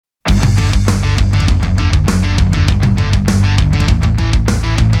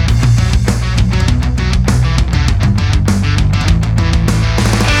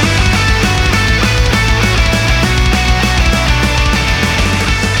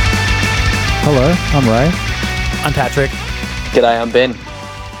Hello, I'm Ray. I'm Patrick. G'day, I'm Ben.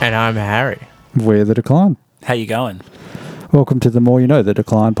 And I'm Harry. We're The Decline. How you going? Welcome to the More You Know, The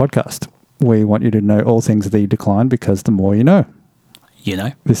Decline podcast. We want you to know all things The Decline because the more you know. You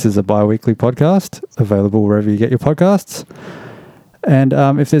know. This is a bi-weekly podcast, available wherever you get your podcasts. And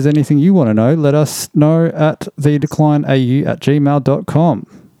if there's anything you want to know, let us know at thedeclineau@gmail.com.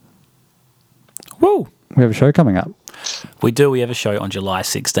 Woo! We have a show coming up. We do. We have a show on July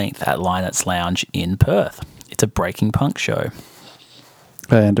 16th at Linettes Lounge in Perth. It's a breaking punk show.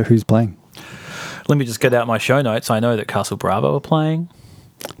 And who's playing? Let me just get out my show notes. I know that Castle Bravo are playing.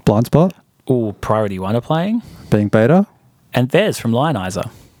 Blind Spot, Or Priority One are playing. Being Beta. And Vez from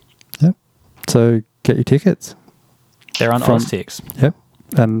Lionizer. Yep. So get your tickets. They're on From- Oztix. Yep.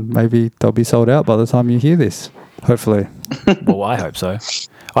 And maybe they'll be sold out by the time you hear this. Hopefully. Well, I hope so.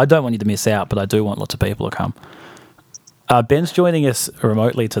 I don't want you to miss out, but I do want lots of people to come. Ben's joining us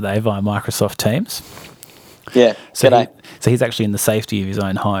remotely today via Microsoft Teams. Yeah, g'day. So he's actually in the safety of his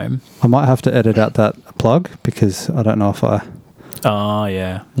own home. I might have to edit out that plug because I don't know if I... Oh,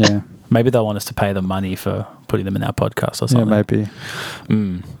 yeah. Yeah. Maybe they'll want us to pay them money for putting them in our podcast or Yeah, something. maybe.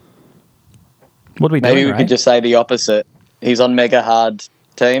 What are we Maybe doing, we Ray? could just say the opposite. He's on mega hard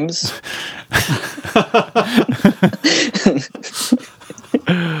teams.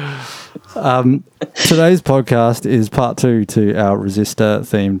 Today's podcast is part 2 to our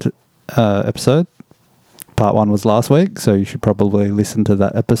Resistor-themed episode. Part 1 was last week, so you should probably listen to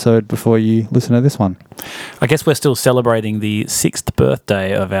that episode before you listen to this one. I guess we're still celebrating the 6th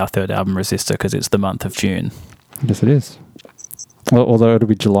birthday of our third album, Resistor, because it's the month of June. Yes, it is. Well, although it'll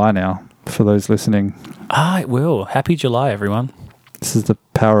be July now, for those listening. It will. Happy July, everyone. This is the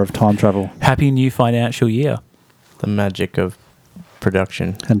power of time travel Happy new financial year. The magic of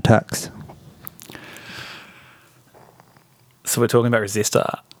production. and tax. So we're talking about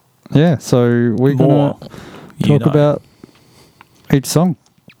Resistor. Yeah, so we're More. going to You talk know. about each song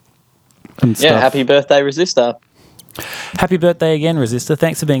and Yeah, stuff. happy birthday, Resistor. Happy birthday again, Resistor.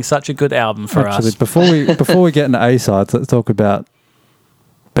 Thanks for being such a good album for Actually, us. before we get into A-sides, let's talk about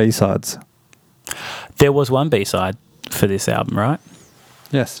B-sides. There was one B-side for this album, right?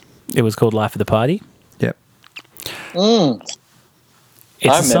 Yes. It was called Life of the Party. Yep. It's I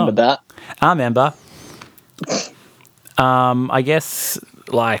a remember song. that. I remember. I guess,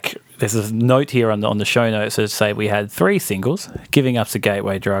 like, there's a note here on the show notes that say we had 3 singles, Giving Up's a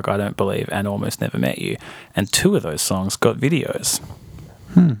Gateway Drug, I Don't Believe, and Almost Never Met You. And 2 of those songs got videos.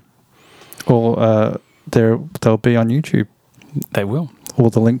 Or they'll be on YouTube, They will. or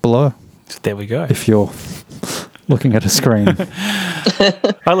the link below There we go. if you're looking at a screen.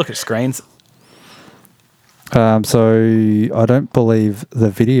 I look at screens. So I don't believe the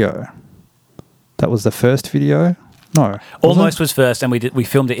video. That was the first video? No. Almost was first, and we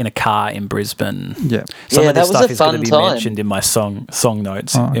filmed it in a car in Brisbane. Yeah. Some Yeah, of this that was stuff a is going to fun be time. mentioned in my song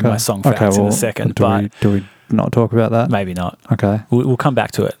notes, Oh, in my song facts in a second, but do we not talk about that? maybe not. Okay. We'll come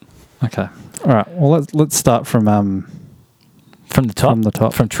back to it. Okay. All right. Well, let's start from From the top. From the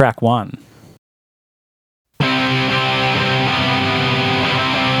top. From track 1.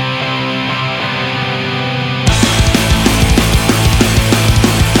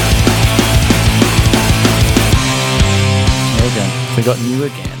 okay. We got New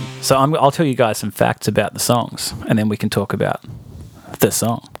Again. So I'll tell you guys some facts about the songs, and then we can talk about the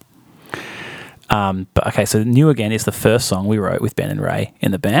song. But okay, so New Again is the first song we wrote with Ben and Ray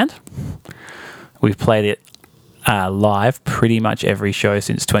in the band. We've played it live pretty much every show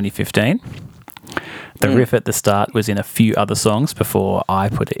since 2015. The riff at the start was in a few other songs before I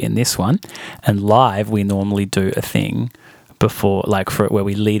put it in this one. And live, we normally do a thing before, like where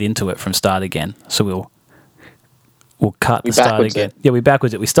we lead into it from start again. So we'll cut the start backwards again. it. Yeah, we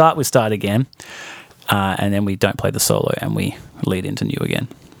backwards it. We start with start again, and then we don't play the solo, and we lead into New Again.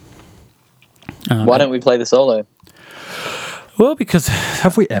 Why don't we play the solo? Well, because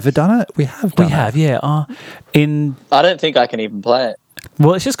Have we ever done it? We have done we have, yeah. I don't think I can even play it.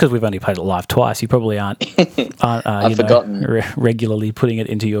 Well, it's just because we've only played it live twice. You probably aren't I've forgotten. Regularly putting it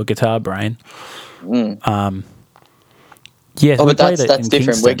into your guitar brain. Yes, Oh, we but played that's it in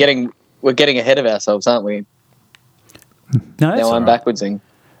different. Kingston. We're getting ahead of ourselves, aren't we? No, it's Now all I'm right. backwardsing.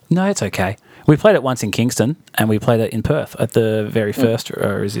 No, it's okay. We played it once in Kingston, and we played it in Perth at the very first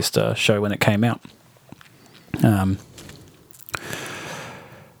Resistor show when it came out.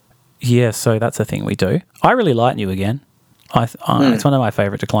 Yeah, so that's a thing we do. I really like New Again. It's one of my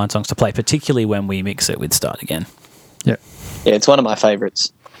favourite Decline songs to play, particularly when we mix it with Start Again. Yeah. Yeah, it's one of my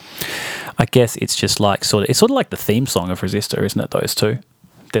favourites. I guess it's just like it's sort of like the theme song of Resistor, isn't it? Those two,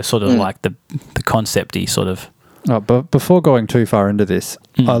 they're sort of like the concept-y sort of. Oh, but before going too far into this,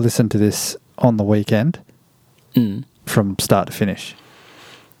 I listened to this on the weekend Mm. from start to finish.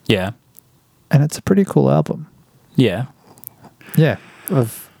 Yeah. And it's a pretty cool album. Yeah. Yeah.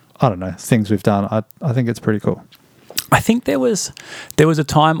 I don't know, things we've done. I think it's pretty cool. I think there was a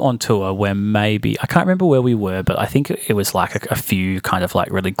time on tour where maybe I can't remember where we were, but I think it was like a few kind of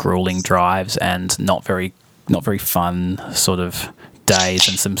like really grueling drives and not very fun sort of days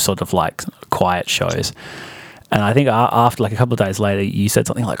and some sort of like quiet shows. And I think after like a couple of days later, you said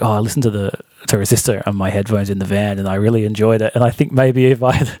something like, "Oh, I listened to Resistor on my headphones in the van, and I really enjoyed it." And I think maybe if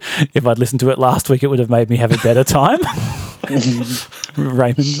I'd listened to it last week, it would have made me have a better time.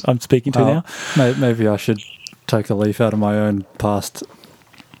 Raymond, I'm speaking to now. Maybe I should take a leaf out of my own past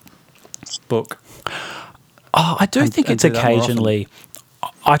book. Oh, I do think it's do that more occasionally.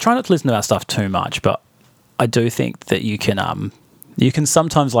 I try not to listen to our stuff too much, but I do think that you can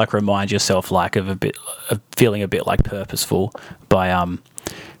sometimes like remind yourself like of feeling a bit like purposeful by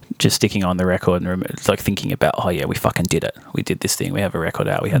just sticking on the record and it's like thinking about, oh yeah, we fucking did it. We did this thing. We have a record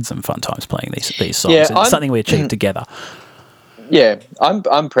out. We had some fun times playing these songs. Yeah, and it's something we achieved together. Yeah,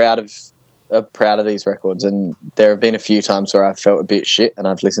 I'm proud of these records, and there have been a few times where I've felt a bit shit, and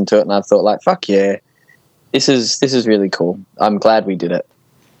I've listened to it, and I've thought like, fuck yeah, this is really cool. I'm glad we did it.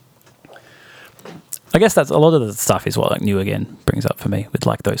 I guess that's a lot of the stuff is what like New Again brings up for me with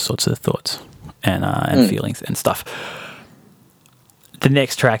like those sorts of thoughts and feelings and stuff. The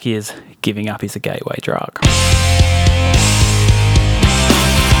next track is Giving Up Is a Gateway Drug.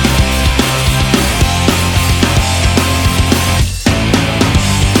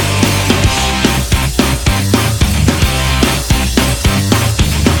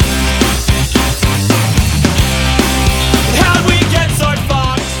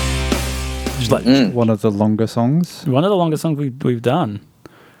 Like one of the longer songs. One of the longest songs we've done.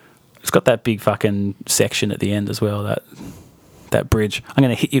 It's got that big fucking section at the end as well. That bridge. I'm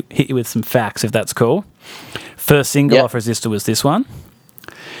going to hit you with some facts if that's cool. First single off Resistor was this one,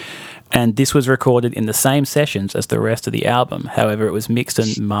 and this was recorded in the same sessions as the rest of the album. However, it was mixed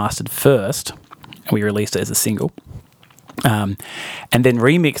and mastered first, and we released it as a single. And then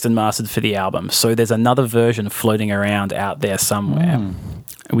remixed and mastered for the album. So there's another version floating around out there somewhere.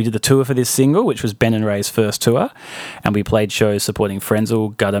 We did the tour for this single, which was Ben and Ray's first tour, and we played shows supporting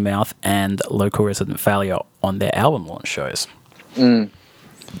Frenzal, Guttermouth, and Local Resident Failure on their album launch shows. I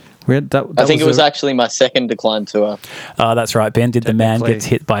think it was actually my second Decline tour. Oh, that's right. Ben did the Man Gets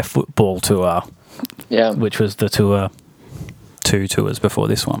Hit by Football tour, which was the tour, 2 tours before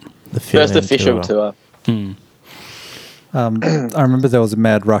this one. The first official tour. I remember there was a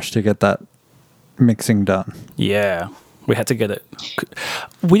mad rush to get that mixing done. Yeah. We had to get it.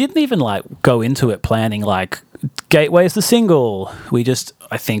 We didn't even like go into it planning like Gateway's the single. We just,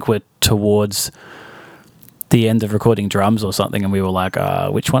 I think we're towards the end of recording drums or something, and we were like,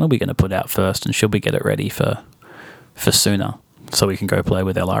 which one are we going to put out first, and should we get it ready for sooner so we can go play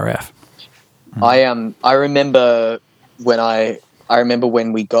with LRF? I remember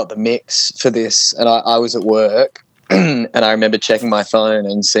when we got the mix for this, and I was at work, and I remember checking my phone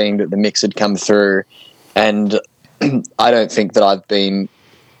and seeing that the mix had come through, and I don't think that I've been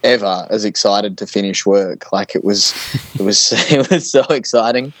ever as excited to finish work. Like it was so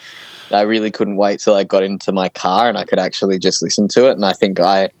exciting. I really couldn't wait till I got into my car and I could actually just listen to it. And I think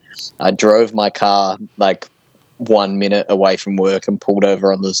I drove my car like 1 minute away from work and pulled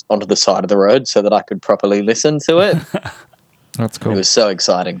over onto the side of the road so that I could properly listen to it. That's cool. It was so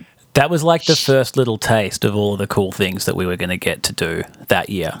exciting. That was like the first little taste of all of the cool things that we were going to get to do that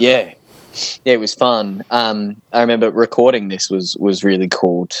year. Yeah, it was fun. I remember recording this was really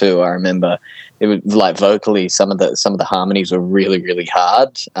cool too. I remember it was like vocally some of the harmonies were really, really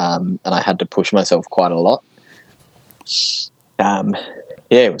hard, and I had to push myself quite a lot.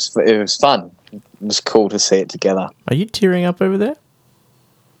 It was fun. It was cool to see it together. Are you tearing up over there?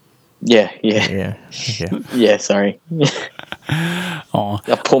 Yeah. Yeah. Sorry. Oh,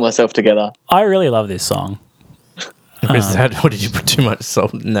 I pull myself together. I really love this song. Is that, or did you put too much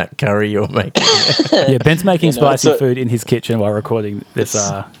salt in that curry you're making? Yeah, Ben's making spicy food in his kitchen while recording this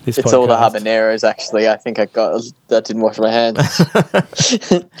podcast. It's all the habaneros, actually. I think I didn't wash my hands. I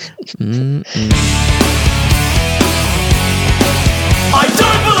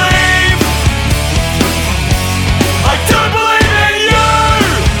don't believe in you.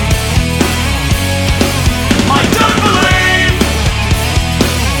 I don't believe.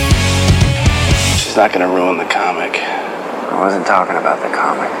 She's not going to ruin the comic. I wasn't talking about the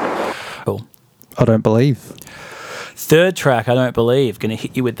comic. Cool. I don't believe. Third track, I don't believe. Going to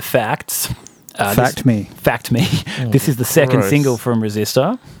hit you with the facts. Fact me. This is the second gross. single from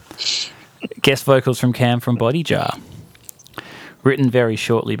Resistor. Guest vocals from Cam from Body Jar. written very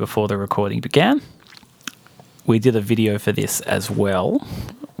shortly before the recording began. We did a video for this as well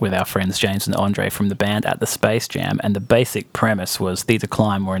with our friends James and Andre from the band at the Space Jam, and the basic premise was The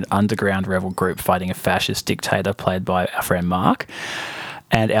Decline were an underground rebel group fighting a fascist dictator played by our friend Mark,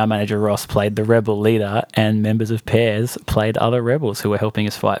 and our manager Ross played the rebel leader, and members of Pairs played other rebels who were helping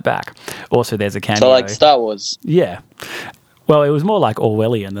us fight back. Also, there's a cameo. So like Star Wars. Yeah. Well, it was more like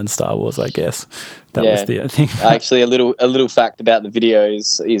Orwellian than Star Wars, I guess. That was the thing. Actually, a little fact about the video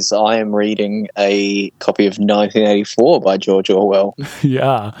is I am reading a copy of 1984 by George Orwell.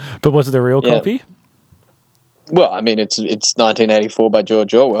 Yeah. But was it a real copy? Well, I mean, it's 1984 by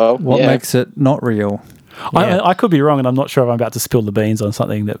George Orwell. What makes it not real? I could be wrong, and I'm not sure if I'm about to spill the beans on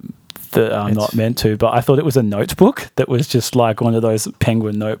something that I'm not meant to, but I thought it was a notebook that was just like one of those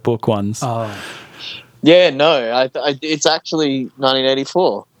Penguin notebook ones. Oh. Yeah, no, it's actually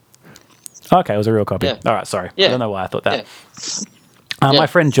 1984. Okay, it was a real copy. Yeah. All right, sorry. Yeah. I don't know why I thought that. Yeah. My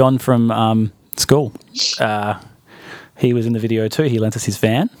friend John from school, he was in the video too. He lent us his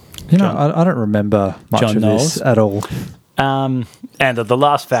van. You know, I don't remember much John of Knowles. this at all. And the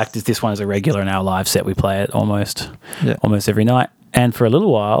last fact is this one is a regular in our live set. We play it almost every night. And for a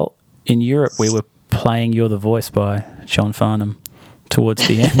little while in Europe, we were playing You're the Voice by John Farnham towards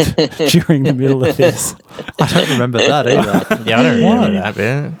the end during the middle of this. I don't remember that either. Yeah, I don't remember that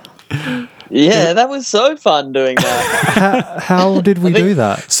bit. Yeah, that was so fun doing that. How did we do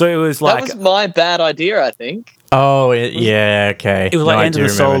that? So it was That like was my bad idea, I think. Oh, yeah, okay. it was No, like I end of do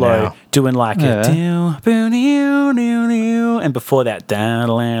the remember solo now. doing like Yeah. and before that I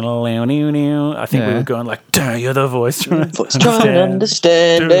think we Yeah. were going like You're the Voice. Trying to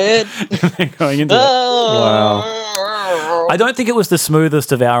understand it. Going into it. Wow. I don't think it was the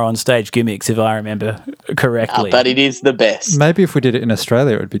smoothest of our on-stage gimmicks, if I remember correctly. But it is the best. Maybe if we did it in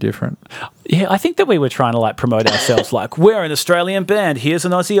Australia, it would be different. Yeah, I think that we were trying to like promote ourselves, like we're an Australian band. Here's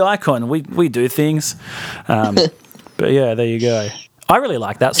an Aussie icon. We do things. But yeah, there you go. I really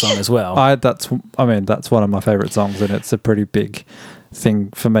like that song as well. That's one of my favorite songs, and it's a pretty big thing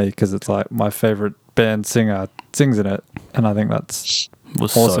for me because it's like my favorite band singer sings in it, and I think that's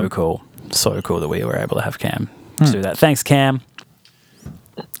was awesome. so cool that we were able to have Cam do that. Thanks, Cam.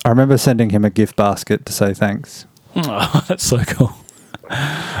 I remember sending him a gift basket to say thanks. Oh, that's so cool.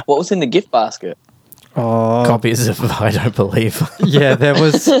 What was in the gift basket? Oh, Copies of I Don't Believe. yeah,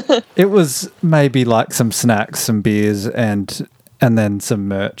 it was maybe like some snacks, some beers, and then some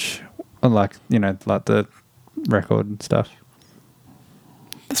merch, like like the record and stuff,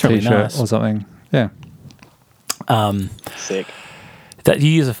 That's really T-shirt nice. or something. Yeah, Sick. That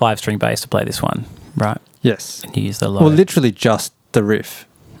you use a 5-string bass to play this one, right? yes. And you use the low. Well, literally just the riff.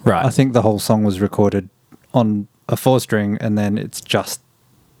 right. I think the whole song was recorded on a 4-string, and then it's just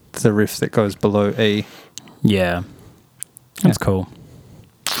the riff that goes below E. Yeah. That's cool.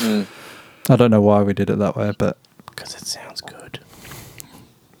 I don't know why we did it that way, but Because it sounds good.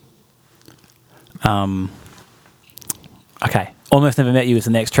 Okay. Almost Never Met You is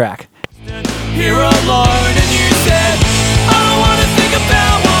the next track. Here alone, and you said, I don't want to think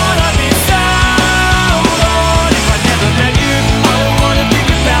about what I've missed out on. If I never met you, I don't want to think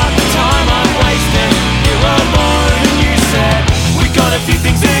about the time I've wasted. Here alone, and you said, we got a few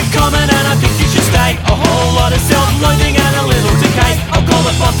things in common, and I think you should stay. A whole lot of self-loathing and a little decay. I'll call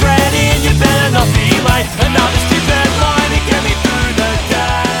it my thread in, you better not be late. Another stupid line to get me through the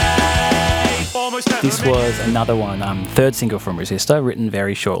day. Almost never This met you. was another one, third single from Resistor, written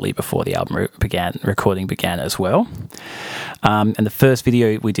very shortly before the album recording began as well. And the first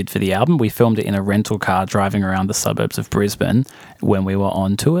video we did for the album, we filmed it in a rental car driving around the suburbs of Brisbane when we were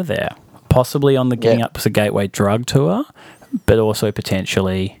on tour there. Possibly on the Getting Up to Gateway Drug tour, but also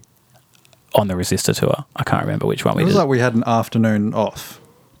potentially on the Resistor tour. I can't remember which one we it was did. like we had an afternoon off,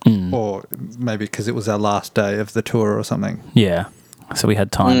 or maybe because it was our last day of the tour or something. Yeah. So we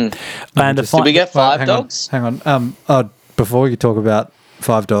had time. And the Did we get Well, five dogs? Hang on. Before you talk about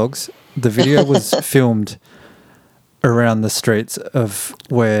Five Dogs, the video was filmed around the streets of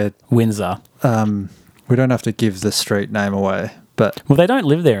where Windsor. we don't have to give the street name away, but Well, they don't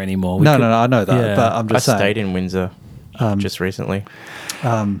live there anymore. We no, could- I know that, Yeah. but I'm I just saying. stayed in Windsor just recently.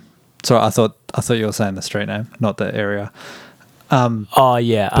 Sorry, I thought you were saying the street name, not the area. Oh,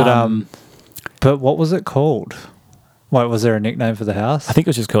 yeah. But what was it called? Wait, was there a nickname for the house? I think it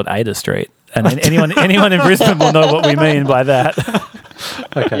was just called Ada Street. And anyone in Brisbane will know what we mean by that.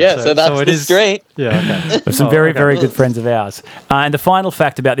 Okay, Yeah, so that's it the is- street. Yeah, okay. With some Oh, very, okay. very good friends of ours. And the final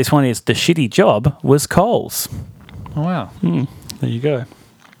fact about this one is the shitty job was Coles. Oh, wow. There you go.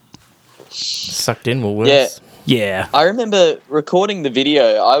 Sucked in Woolworths. Yeah. Yeah. I remember recording the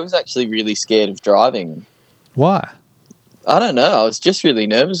video. I was actually really scared of driving Why? I don't know. I was just really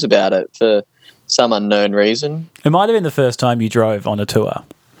nervous about it for some unknown reason. It might have been the first time you drove on a tour.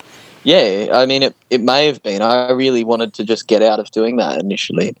 Yeah, I mean, it may have been. I really wanted to just get out of doing that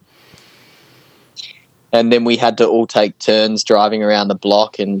initially. And then we had to all take turns driving around the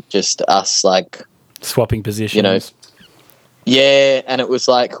block and just us, like, Swapping positions. you know. Yeah, and it was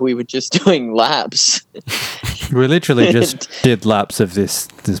like we were just doing laps. We literally just did laps of this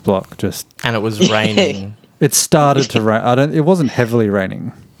block. Just And it was raining. it started to rain. It wasn't heavily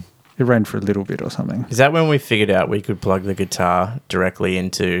raining. It rained for a little bit or something. Is that when we figured out we could plug the guitar directly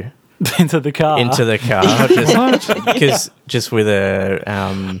into into the car. just with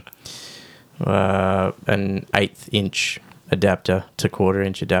an 1/8 inch adapter to 1/4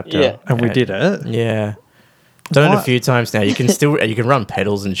 inch adapter. Yeah. And we did it. Yeah. Done it a What? few times now. You can run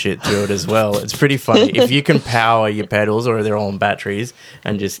pedals and shit through it as well. It's pretty funny. If you can power your pedals or they're all on batteries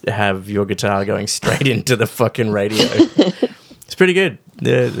and just have your guitar going straight into the fucking radio. It's pretty good.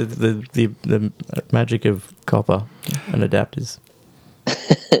 The magic of copper and adapters.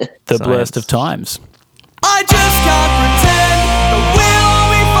 the Science. blurst of times. I just can't pretend that we'll all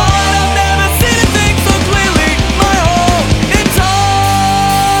be fine. I've never seen a thing so clearly my whole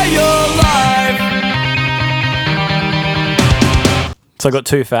entire life. So I got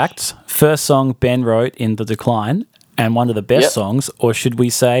 2 facts. First song Ben wrote in The Decline, and one of the best Yep. songs, or should we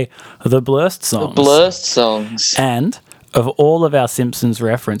say the blurst songs. Blurst songs. And of all of our Simpsons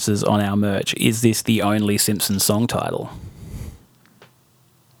references on our merch, is this the only Simpsons song title?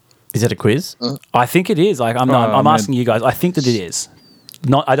 Is that a quiz? I think it is. Like I'm man. asking you guys. I think that it is.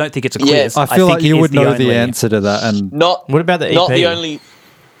 Not. I don't think it's a Yeah, quiz. I feel think like it you is would know only- the answer to that. And Not What about the EP? not the only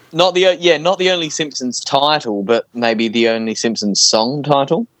not the only Simpsons title, but maybe the only Simpsons song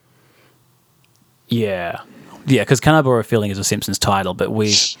title. Yeah, because "Can I Borrow a Feeling" is a Simpsons title, but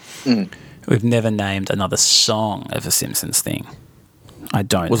we've never named another song of a Simpsons thing. I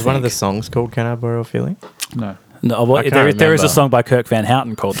don't. Was one of the think. songs called "Can I Borrow a Feeling"? no. No, well, I can't there is a remember. song by Kirk Van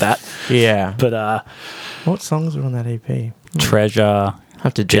Houten called that, Yeah. but What songs were on that EP? Treasure,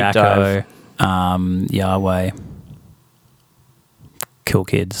 Have to deep Jacko, dive. Yahweh, Kill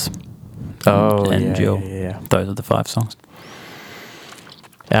Kids, Oh, and yeah, Jill. yeah. Those are the 5 songs.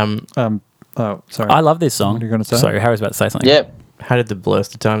 Oh, sorry. I love this song. What are you gonna say? Sorry, Harry's about to say something. Yep. How did the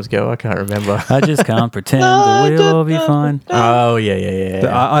blurst of times go? I can't remember. I just can't pretend that we'll all be fine. Oh,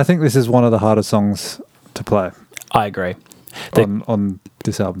 yeah. I think this is one of the hardest songs to play I agree. The- on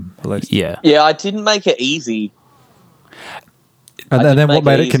this album, at least. Yeah. Yeah, I didn't make it easy. And I then didn't what make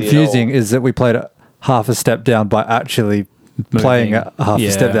made it it easy at confusing all. is that we played it half a step down by actually playing it half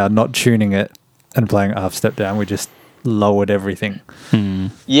a step Yeah. down, not tuning it and playing it half a step down. We just lowered everything.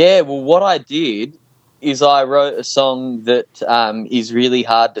 Yeah, well, what I did is I wrote a song that is really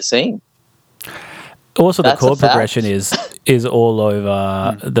hard to sing. Also, the That's a chord fact. progression is all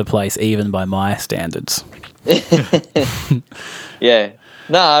over the place, even by my standards. Yeah.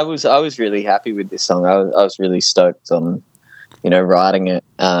 No, I was really happy with this song. I was really stoked on, writing it.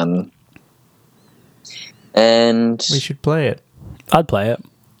 And We should play it. I'd play it.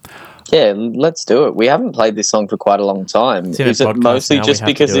 yeah, let's do it. We haven't played this song for quite a long time. It's in a Is it podcast mostly now, we just have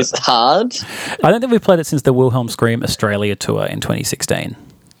to because do it's it. hard? I don't think we've played it since the Wilhelm Scream Australia tour in 2016.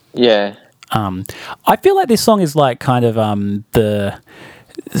 Yeah. I feel like this song is like kind of the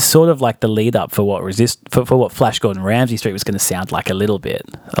sort of like the lead up for what for what Flash Gordon Ramsay Street was going to sound like a little bit.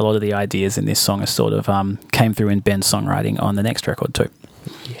 A lot of the ideas in this song are sort of came through in Ben's songwriting on the next record too.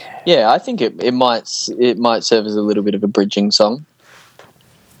 Yeah, I think it might serve as a little bit of a bridging song.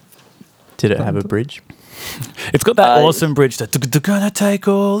 Did it have a bridge? It's got that I- awesome bridge that gonna take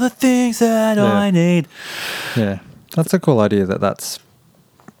all the things that Yeah. I need. Yeah. That's a cool idea that's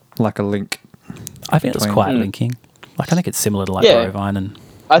like a link. I think it's Between- quite linking. Like I think it's similar to like Yeah. Bovine and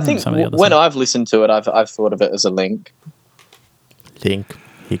I think some of the other when songs. I've listened to it, I've thought of it as a link. Link.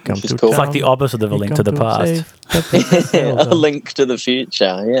 He comes Which is to cool. it's like the opposite of a link to the past. A link to the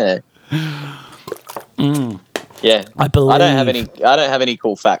future. Yeah. Yeah. I believe I don't have any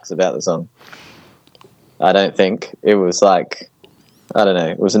cool facts about the song. I don't think it was like, I don't know.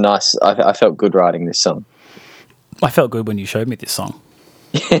 It was a nice. I felt good writing this song. I felt good when you showed me this song.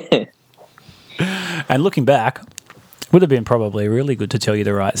 And looking back, would have been probably really good to tell you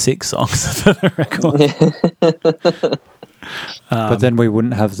to write 6 songs for the record. But then we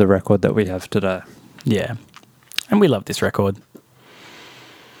wouldn't have the record that we have today. Yeah. And we love this record.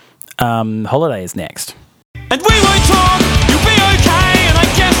 Holiday is next. And we won't talk, you'll be okay, and I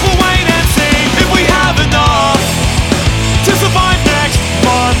guess we'll wait and see if we have enough to survive next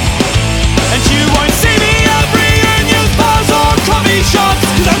month. And you won't see me at reunions, bars or coffee shops,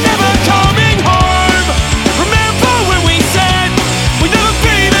 'cause I'm never coming home. Remember when we said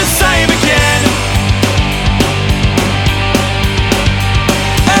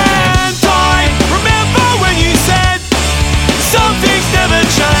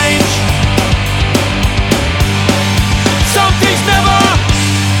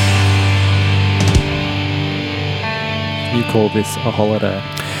you call this a holiday?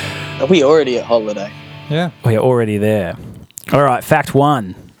 Are we already at holiday? Yeah. We're already there. All right, fact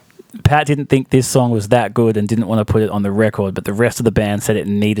one. Pat didn't think this song was that good and didn't want to put it on the record, but the rest of the band said it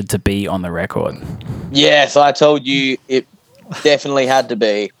needed to be on the record. Yes, I told you it definitely had to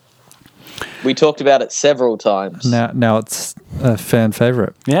be. We talked about it several times. Now it's a fan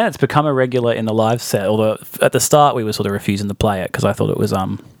favorite. Yeah, it's become a regular in the live set, although at the start we were sort of refusing to play it because I thought it was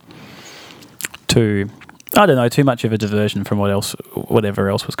too much of a diversion from whatever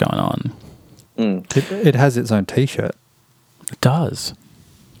else was going on. It has its own T-shirt. It does.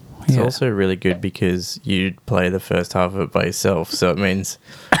 It's also really good because you play the first half of it by yourself, so it means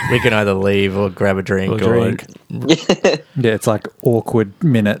we can either leave or grab a drink. Yeah, it's like awkward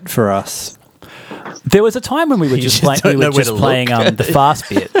minute for us. There was a time when we were You just, just don't know where to playing look. the fast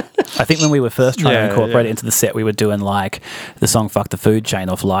bit. I think when we were first trying Yeah, to incorporate yeah. it into the set, we were doing like the song "Fuck the Food Chain"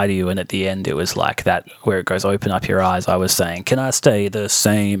 off "Lie to You," and at the end it was like that where it goes "Open up your eyes." I was saying, "Can I stay the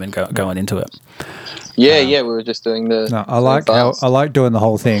same?" and going into it. Yeah, we were just doing the. No, I like doing the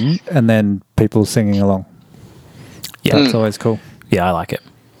whole thing and then people singing along. Yeah, That's always cool. yeah, I like it.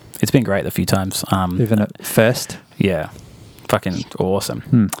 It's been great a few times. Even at Fest. Yeah. Fucking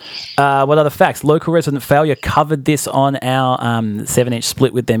awesome. What other facts? Local Resident Failure covered this on our 7-inch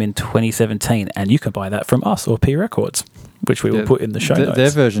split with them in 2017, and you can buy that from us or P Records, which we will put in the show notes.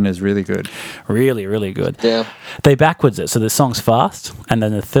 Their version is really good. Really, really good. Yeah. They backwards it, so the song's fast, and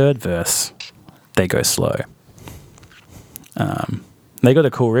then the third verse, they go slow. They got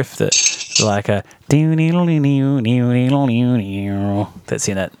a cool riff that's like a that's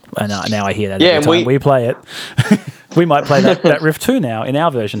in it. And now I hear that every time we play it. We might play that riff too now in our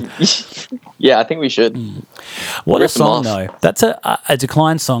version. Yeah, I think we should. What a Rip 'em song, off. though. That's a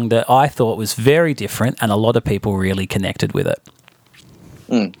Decline song that I thought was very different, and a lot of people really connected with it.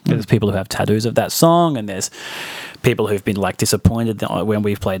 There's people who have tattoos of that song, and there's people who've been like disappointed that when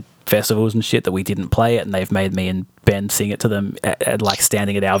we've played festivals and shit that we didn't play it, and they've made me and Ben sing it to them at like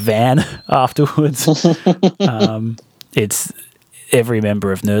standing at our van afterwards. It's every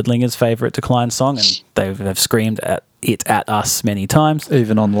member of Nerdlinger's favourite Decline song, and they've screamed at us many times.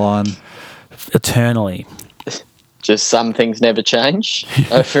 Even online. Eternally. Just some things never change.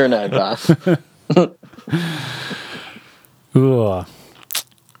 Over and over. Ooh.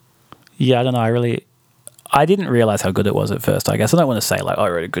 Yeah, I don't know. I didn't realize how good it was at first. I guess I don't want to say like I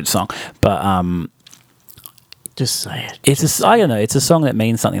wrote a good song, but Just say it. I don't know. It's a song that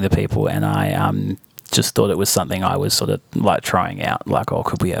means something to people, and I just thought it was something I was sort of like trying out. Like, oh,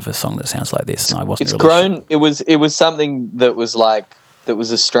 could we have a song that sounds like this? And I wasn't. It's really grown. It was something that was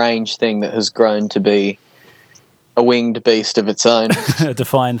a strange thing that has grown to be a winged beast of its own. a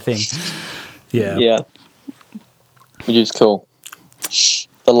defined thing. Yeah. Yeah. Which is cool.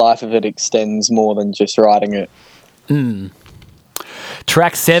 The life of it extends more than just writing it.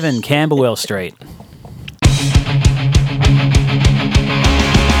 Track 7, Camberwell Street.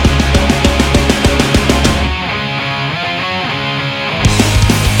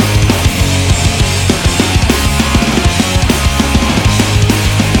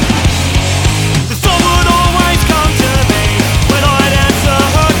 The thought would always come to me when I'd answer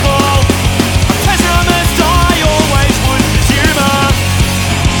her call. A pessimist, I always would presume.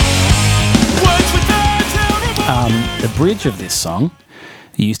 Words with their terrible. The bridge of this song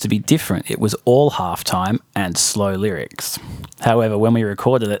used to be different. It was all halftime and slow lyrics. However, when we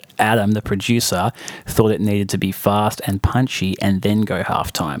recorded it, Adam, the producer, thought it needed to be fast and punchy and then go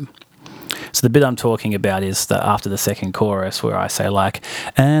halftime. So the bit I'm talking about is that after the second chorus where I say like,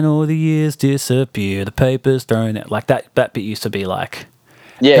 and all the years disappear, the paper's thrown out. Like that bit used to be like,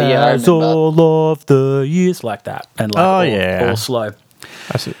 Yeah, I as remember. all of the years, like that. And like all slow.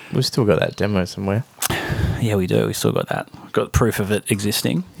 We've still got that demo somewhere. Yeah, we do. We still got that. Got proof of it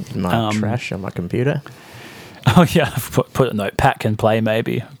existing. In my trash on my computer. Oh yeah, I've put a note. Pat can play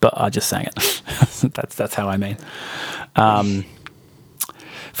maybe, but I just sang it. that's how I mean.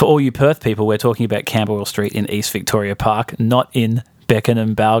 For all you Perth people, we're talking about Camberwell Street in East Victoria Park, not in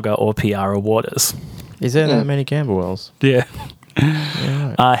Beckenham, Balga or Piara Waters. Is there that many Camberwells? Yeah.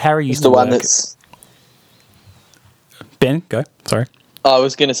 Yeah, right. Harry It's used the to one work. that's. Ben, go. Sorry. I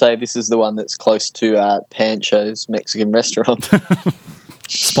was going to say this is the one that's close to Pancho's Mexican restaurant.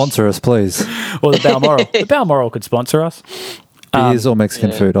 Sponsor us, please. Or the Balmoral. The Balmoral could sponsor us. Beers or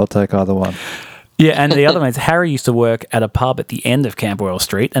Mexican food. I'll take either one. Yeah, and the other one is Harry used to work at a pub at the end of Camberwell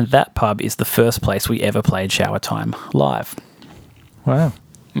Street, and that pub is the first place we ever played Shower Time live. Wow.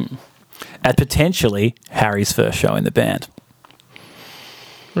 At potentially Harry's first show in the band.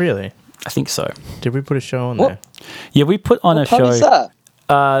 Really? I think so. Did we put a show on What? there? Yeah, we put on a What pub show. is that?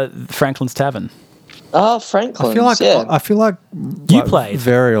 Franklin's Tavern. Oh, Franklin's. I feel like You played.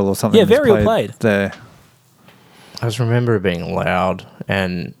 Varial or something. Yeah, was Varial played. there. I just remember it being loud,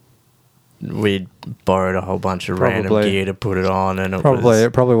 and we'd borrowed a whole bunch of random Probably. gear to put it on, and it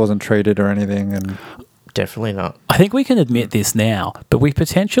Probably wasn't treated or anything, and definitely not. I think we can admit this now, but we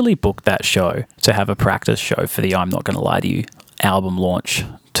potentially booked that show to have a practice show for the I'm Not Gonna Lie to You album launch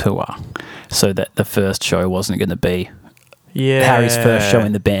tour, so that the first show wasn't going to be Yeah, Harry's first show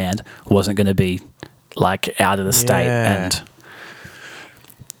in the band wasn't going to be like out of the state Yeah. and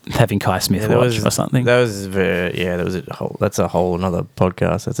having Kai Smith watch or something. That was that's a whole another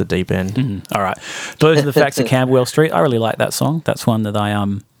podcast. That's a deep end. All right, those are the facts of Camberwell Street. I really like that song. That's one that I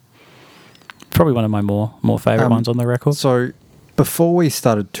probably one of my more favorite ones on the record. so before we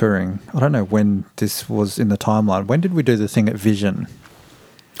started touring, I don't know when this was in the timeline. When did we do the thing at Vision?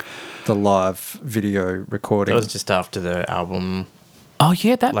 The live video recording. That was just after the album. Oh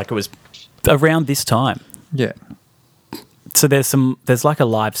yeah, that Like it was. around this time. yeah, So there's like a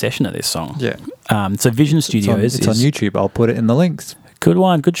live session of this song. yeah. So Vision It's on, Studios it's on is YouTube. I'll put it in the links. good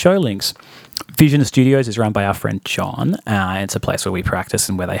one, good show links. Vision Studios is run by our friend John. It's a place where we practice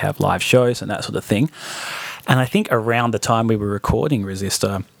and where they have live shows and that sort of thing. And I think around the time we were recording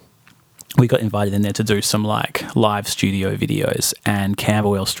Resistor, we got invited in there to do some like live studio videos, and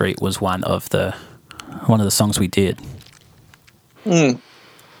Camberwell Street was one of the songs we did.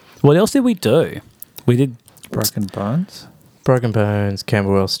 What else did we do? We did Broken Bones. Broken Bones,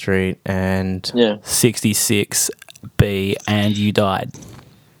 Camberwell Street, and Yeah. 66B and You Died.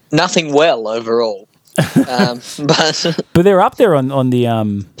 Nothing well overall. But But they're up there on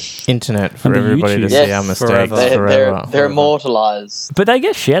the internet for On the everybody to YouTube. see Yes. our mistakes Forever. forever. they're immortalized. but they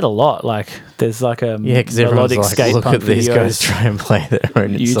get shared a lot. Like there's like a Yeah, because everyone's melodic like, skate look punk at these guys videos, try and play their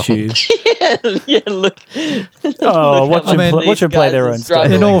own YouTube. Yeah, yeah, look. Oh, watch how them, much watch them these play guys their are own stuff.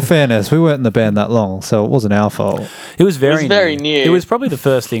 struggling. In all fairness, we weren't in the band that long, so it wasn't our fault. It was very, very new. It was probably the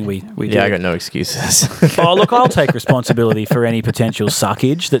first thing we did. Yeah, I got no excuses. Oh, look, I'll take responsibility for any potential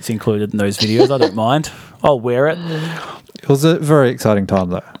suckage that's included in those videos. I don't mind. I'll wear it. It was a very exciting time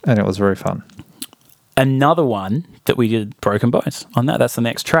though, and it was very fun. Another one that we did Broken Bones on that. That's the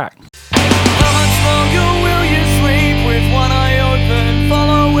next track. How much longer will you sleep with one eye open,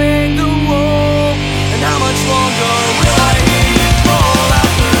 following the wall? And how much longer will I hear you crawl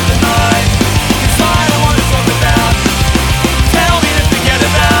out through the night? 'Cause I don't want to talk about. Tell me to forget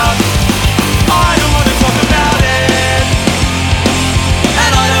about. I don't want to talk about it.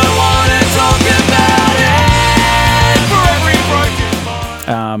 And I don't want to talk about it. For every broken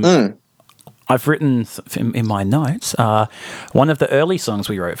bone. I've written in my notes one of the early songs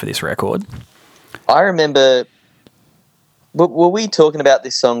we wrote for this record. I remember. Were we talking about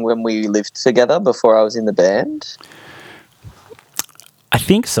this song when we lived together before I was in the band? I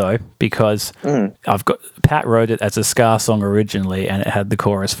think so, because Pat wrote it as a ska song originally, and it had the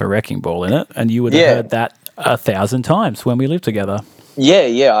chorus for Wrecking Ball in it, and you would have Yeah. heard that 1,000 times when we lived together.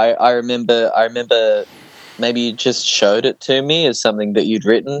 Yeah. I remember. Maybe you just showed it to me as something that you'd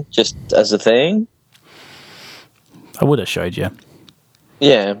written, just as a thing. I would have showed you.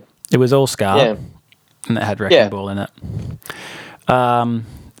 Yeah. It was all ska, Yeah. and it had Wrecking Yeah. Ball in it.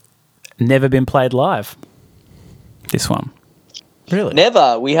 Never been played live. This one, Really?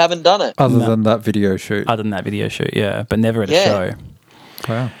 Never. We haven't done it. Other than that video shoot. other than that video shoot, yeah, but never at a Yeah. show.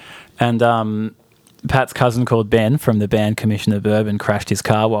 Wow. And Pat's cousin called Ben from the band Commissioner Bourbon crashed his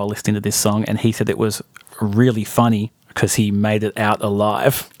car while listening to this song, and he said it was really funny because he made it out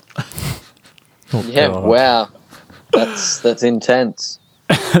alive. Yeah. God. Wow. That's intense.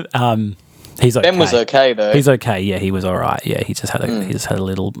 He's okay. Ben was okay though. He's okay. Yeah, he was all right. Yeah, he just had a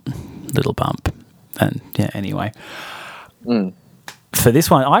little bump, and yeah. Anyway, for this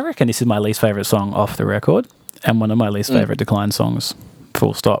one, I reckon this is my least favorite song off the record, and one of my least favorite Decline songs.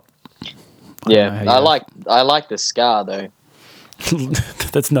 Full stop. Yeah, how you- I like the scar though.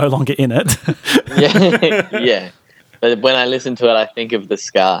 That's no longer in it. Yeah, yeah. But when I listen to it, I think of the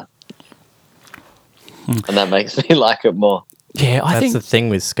scar, and that makes me like it more. Yeah, I That's think the thing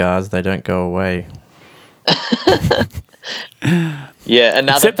with scars; they don't go away. Yeah,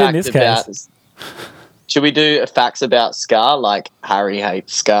 another Except in fact this about. case. Should we do facts about Scar? Like Harry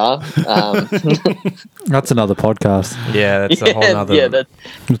hates Scar. That's another podcast. Yeah, that's a whole nother. yeah, that's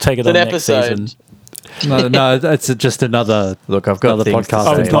we'll take it an on next episode. season. No, it's just another. Look, I've got Another things podcast. to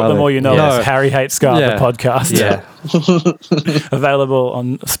Oh, say. it's not the more you know. Yeah. It's Harry Hates Scar, Yeah. the podcast. Yeah, Available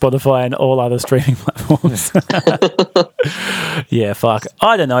on Spotify and all other streaming platforms. Yeah, fuck.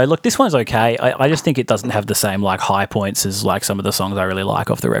 I don't know. Look, this one's okay. I just think it doesn't have the same like high points as like some of the songs I really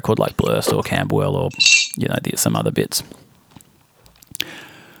like off the record, like Blurst or Camberwell or some other bits.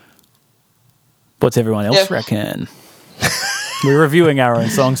 What's everyone else Yeah. reckon? We're reviewing our own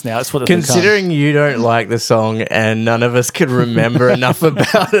songs now. That's what it's become. Considering you don't like the song and none of us can remember enough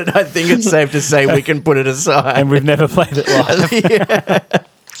about it, I think it's safe to say we can put it aside. And we've never played it live.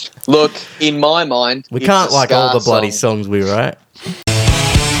 Look, in my mind, We it's can't a like all Scar the bloody song. songs we write. There's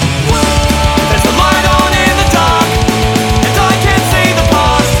a light on in the dark, and I can't see the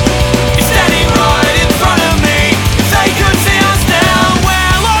past. It's standing right in front of me. If they could see us now,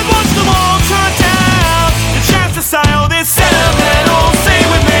 well, I'd watch them all turn down. The chance to sail this sentimental sea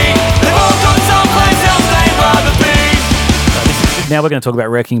with me. They've all got someplace else they'd rather be. Now we're going to talk about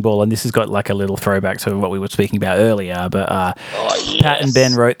Wrecking Ball, and this has got like a little throwback to what we were speaking about earlier. But Pat and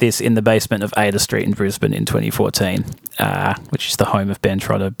Ben wrote this in the basement of Ada Street in Brisbane in 2014, which is the home of Ben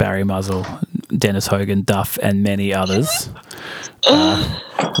Trotter, Barry Muzzle, Dennis Hogan, Duff, and many others.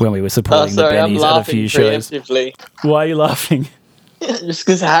 When we were supporting the Sorry, I'm Bennies at a laughing few shows. preemptively. Why are you laughing? Just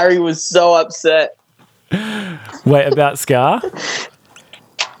because Harry was so upset. Wait, about Scar?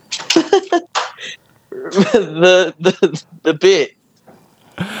 the bit.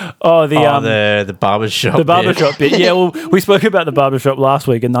 Oh, the The barbershop. the barbershop bit. Yeah, well, we spoke about the barbershop last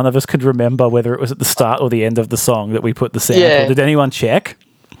week, and none of us could remember whether it was at the start or the end of the song that we put the sample. Yeah. Did anyone check?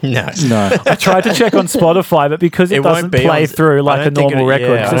 No. No. I tried to check on Spotify, but because it, It won't doesn't be play on- through I like a don't think normal it-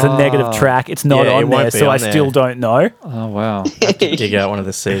 record, yeah. because there's a negative track, it's not Yeah, it on won't there, be so I on there. still don't know. Oh, wow. Dig out one of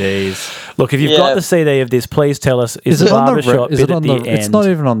the CDs. Look, if you've Yeah. got the CD of this, please tell us, is Is the it on the barbershop is bit it on at the? the end? It's not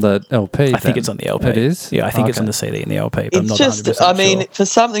even on the LP. I think it's on the LP. It is. Yeah, I think it's Okay. on the CD and the LP, but I'm It's not just, 100% I mean, sure. for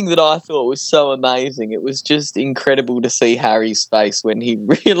something that I thought was so amazing, it was just incredible to see Harry's face when he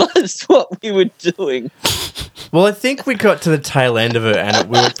realised what we were doing. Well, I think we got to the tail end of it, and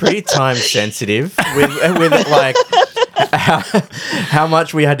we were pretty time sensitive with like how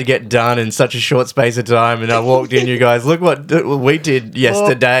much we had to get done in such a short space of time. And I walked in, you guys, look what we did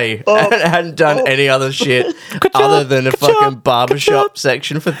yesterday, and hadn't done any other shit other than a fucking barbershop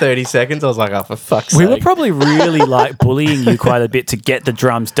section for 30 seconds. I was like, oh, for fuck's We sake! were probably really like bullying you quite a bit to get the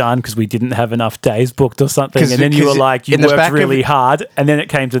drums done because we didn't have enough days booked or something. 'Cause- And then you were because like, you in the worked back of- really hard. And then it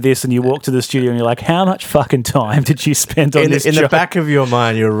came to this, and you walked to the studio and you're like, how much fucking time did you spend on in this the job? back of your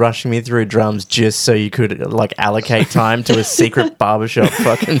mind, you were rushing me through drums just so you could like allocate time to a secret barbershop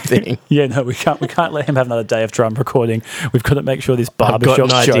fucking thing. Yeah, no, we can't let him have another day of drum recording. We've got to make sure this got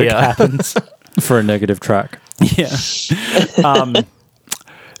barbershop an joke idea. happens. for a negative track. Yeah.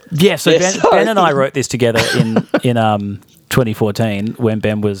 Yeah, so Yeah, Ben sorry. and I wrote this together in 2014 when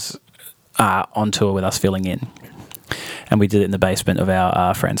Ben was on tour with us filling in. And we did it in the basement of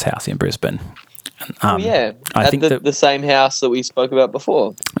our friend's house in Brisbane. Yeah, I at think the, that- the same house that we spoke about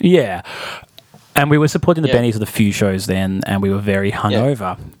before. Yeah. And we were supporting the Yeah. Bennies with a few shows then, and we were very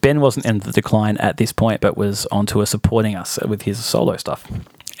hungover. Ben wasn't in the decline at this point, but was on tour supporting us with his solo stuff.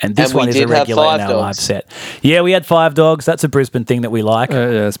 And this And we one is a did have regular in Five our Dogs. live set. Yeah, we had Five Dogs. That's a Brisbane thing that we like.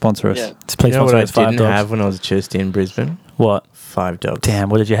 Yeah, sponsor us. Yeah. Please You know what sponsor I us, Five didn't Dogs. have when I was just in Brisbane? What? 5 Dogs. Damn,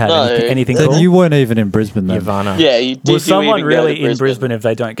 what did you have? No. Anything Then cool? you weren't even in Brisbane then. Nirvana. Yeah, you did. Was you someone even go really to in Brisbane if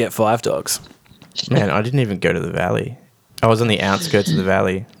they don't get Five Dogs? Man, I didn't even go to the valley. I was on the outskirts of the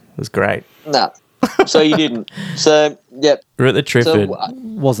valley. It was great. No, so you didn't. So yep. We were at the Trifford, So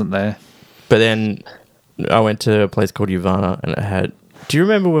Wasn't there. but then I went to a place called Uvana, and it had. Do you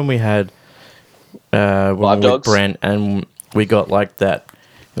remember when we had when we were with Dogs? Brent and we got like that?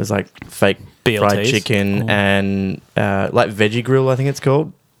 It was like fake fried BLTs? chicken Oh. and like veggie grill, I think it's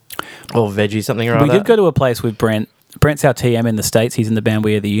called, or veggie something or We other. did go to a place with Brent. Brent's our TM in the States. He's in the band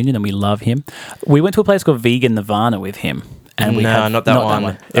We Are the Union, and we love him. We went to a place called Vegan Nirvana with him. And we no, had, not that one.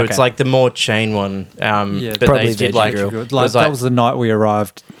 It Okay. was like the more chain one. Yeah, but probably they did Veggie like, Grill. it Like, was that was the night we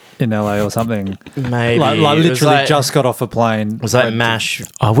arrived in LA or something. maybe Like it was literally like- just got off a plane. It was like went to- mash,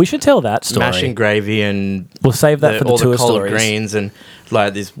 Oh, we should tell that story. mash and gravy, and We'll save that for the all tour the collard stories. greens and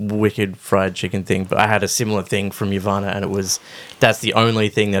like this wicked fried chicken thing. But I had a similar thing from Ivana, and that's the only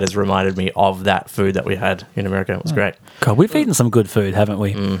thing that has reminded me of that food that we had in America. It was great. God, we've eaten some good food, haven't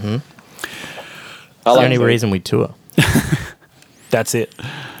we? I It's the like only food. reason we tour. That's it.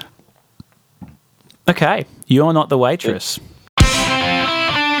 Okay, you're not the waitress.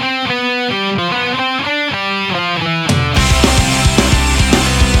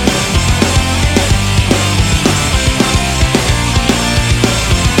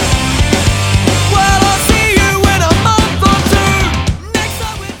 Well, I'll see you in a month or two. Next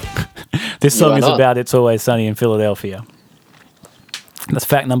time we This song are is not. about It's Always Sunny in Philadelphia. That's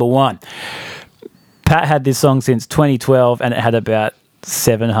fact number one. Pat had this song since 2012, and it had about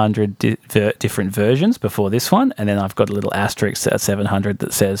 700 different versions before this one. And then I've got a little asterisk at 700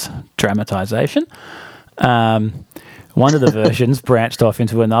 that says dramatization. One of the versions branched off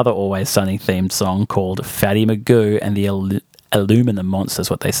into another Always Sunny themed song called Fatty Magoo and the Aluminum Monsters,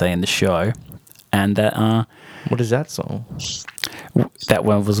 what they say in the show. And that What is that song? that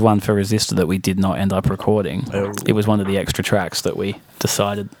one was one for Resistor that we did not end up recording. Oh. It was one of the extra tracks that we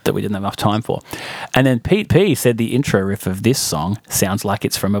decided that we didn't have enough time for. And then Pete P said the intro riff of this song sounds like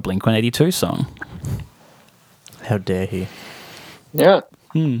it's from a Blink-182 song. How dare he? Yeah.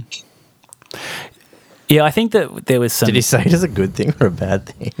 Yeah, I think that there was some... Did he say it as a good thing or a bad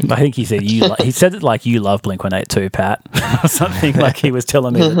thing? I think he said he said it like you love Blink-182, Pat, or something like he was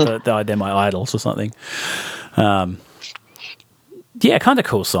telling me that they're my idols or something. Yeah, kind of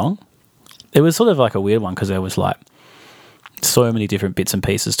cool song. It was sort of like a weird one because there was like so many different bits and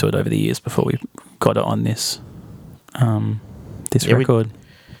pieces to it over the years before we got it on this Yeah, record.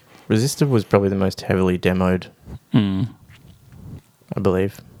 Resistor was probably the most heavily demoed, I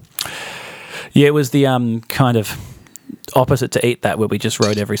believe. Yeah, it was the kind of opposite to Eat That, where we just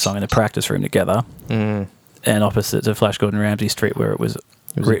wrote every song in a practice room together, and opposite to Flash Gordon Ramsay Street, where it was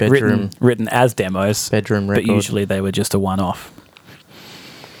It was a bedroom written as demos, bedroom record. but usually they were just a one-off.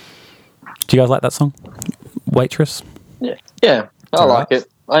 Do you guys like that song, Waitress? Yeah, I all like it.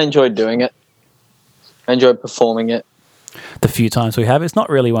 I enjoyed doing it. I enjoyed performing it. The few times we have, it's not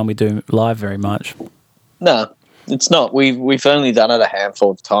really one we do live very much. No, it's not. We've only done it a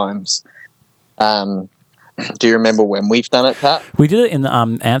handful of times. Do you remember when we've done it, Pat? We did it in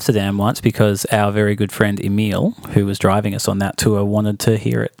Amsterdam once because our very good friend Emil, who was driving us on that tour, wanted to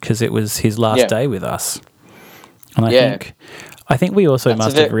hear it because it was his last day with us. And I think we also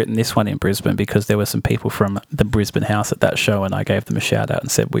must have written this one in Brisbane because there were some people from the Brisbane house at that show, and I gave them a shout out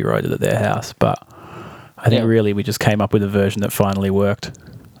and said we wrote it at their house. But I think really we just came up with a version that finally worked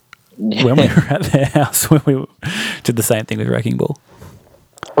when we were at their house when we did the same thing with Wrecking Ball.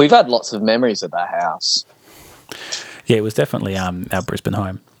 We've had lots of memories at that house. Yeah, it was definitely our Brisbane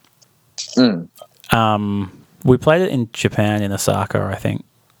home. We played it in Japan, in Osaka, I think,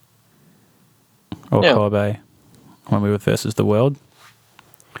 or Kobe, when we were versus the world.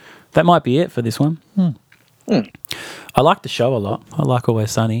 That might be it for this one. I like the show a lot. I like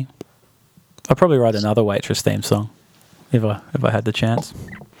Always Sunny. I'll probably write another Waitress theme song if I had the chance.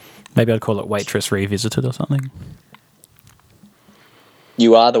 Maybe I'd call it Waitress Revisited or something.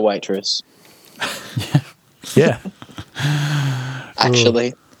 You are the waitress. Yeah.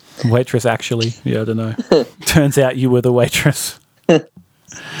 Actually. Waitress actually. Yeah, I don't know. Turns out you were the waitress. You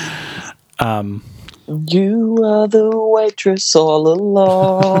are the waitress all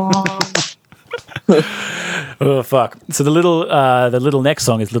along. Oh, fuck. So the little next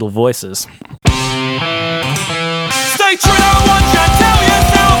song is Little Voices. Stay true to what you tell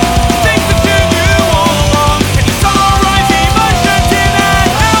yourself. Things that you knew all along. And you summarize emotions in an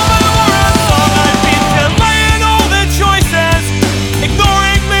album or a song. I've been delaying all the choices,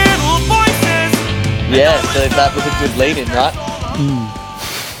 ignoring little voices. Yeah, so that was a good lead-in, right?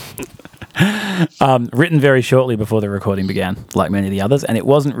 Written very shortly before the recording began, like many of the others, and it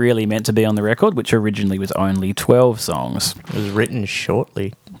wasn't really meant to be on the record, which originally was only 12 songs. It was written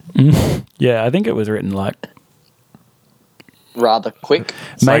shortly. Yeah, I think it was written like Rather quick.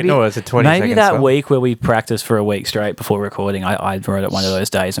 Sorry, no, it's a 20 maybe second that spell. week where we practiced for a week straight before recording, I wrote it one of those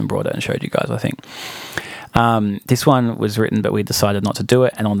days and brought it and showed you guys, I think. This one was written, but we decided not to do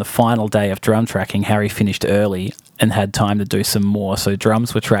it. And on the final day of drum tracking, Harry finished early and had time to do some more. So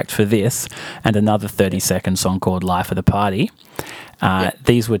drums were tracked for this and another 30-second song called Life of the Party.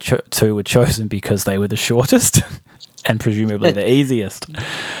 These were two were chosen because they were the shortest and presumably the easiest.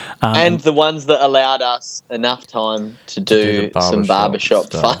 And the ones that allowed us enough time to do some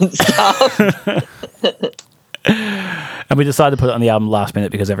barbershop fun stuff. And we decided to put it on the album last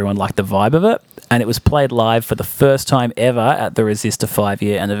minute because everyone liked the vibe of it. And it was played live for the first time ever at the Resistor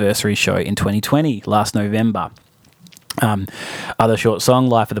 5-year anniversary show in 2020, last November. Other short song,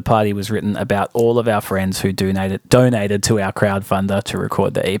 Life of the Party, was written about all of our friends who donated to our crowdfunder to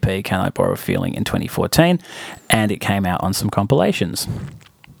record the EP Can I Borrow a Feeling in 2014, and it came out on some compilations.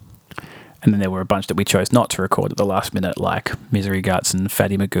 And then there were a bunch that we chose not to record at the last minute, like Misery Guts and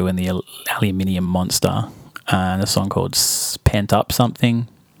Fatty Magoo and the Aluminium Monster, and a song called Pent Up something.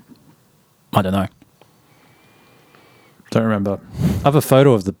 I don't know. Don't remember. I have a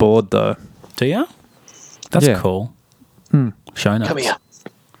photo of the board though. Do you? That's Yeah. cool. Show notes. Come here.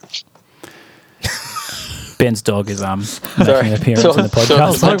 Ben's dog is making Sorry. an appearance in the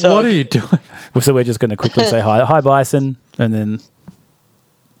podcast. Sorry. It's like, what are you doing? So we're just going to quickly say hi, Bison, and then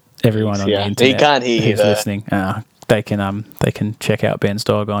everyone on the Yeah, internet he can't hear you who's there. listening, they can check out Ben's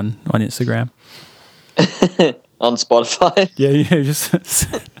dog on Instagram. On Spotify. Yeah, just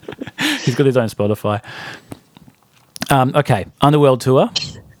he's got his own Spotify. Okay, Underworld Tour.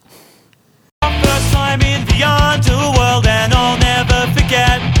 First time in the underworld, and I'll never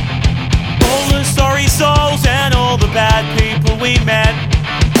forget all the sorry souls and all the bad people we met.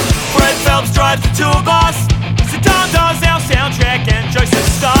 Fred Phelps drives the tour bus, Saddam does our soundtrack, and Joseph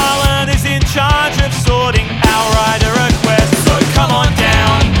Stalin is in charge of sorting our rider requests. So come on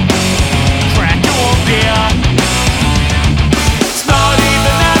down, crack your warm beer. It's not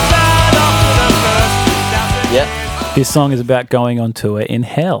even that bad after the first 2,000 Yep. years. This song is about going on tour in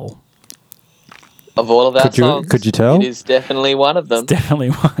hell. Of all of our songs, could you tell? It is definitely one of them. Definitely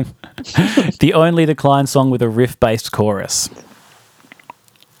one. The only Decline song with a riff-based chorus.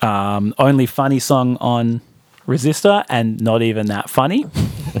 Only funny song on Resistor, and not even that funny.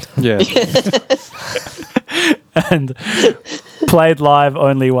 Yeah. And played live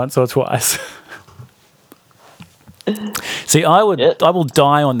only once or twice. See, I will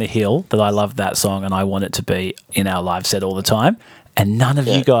die on the hill that I love that song and I want it to be in our live set all the time. And none of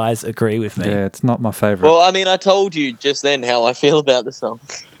you guys agree with me. Yeah, it's not my favourite. Well, I mean, I told you just then how I feel about the song.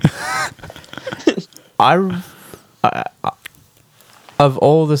 Of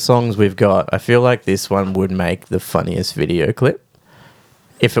all the songs we've got, I feel like this one would make the funniest video clip.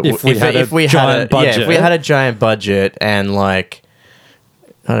 If we had a giant budget and like,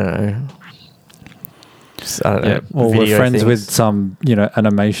 I don't know. Yeah, or we're friends with some,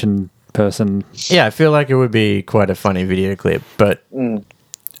 animation person. Yeah, I feel like it would be quite a funny video clip, but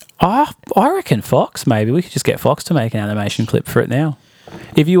I reckon Fox, maybe. We could just get Fox to make an animation clip for it now.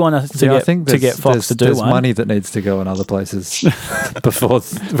 If you want us to get Fox to do there's one. money that needs to go in other places before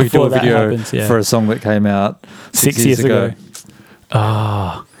we do a that video happens, yeah. for a song that came out 6 years ago.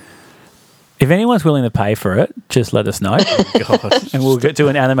 Oh. If anyone's willing to pay for it, just let us know. And we'll do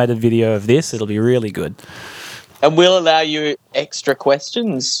an animated video of this. It'll be really good. And we'll allow you extra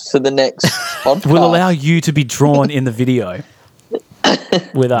questions for the next podcast. We'll allow you to be drawn in the video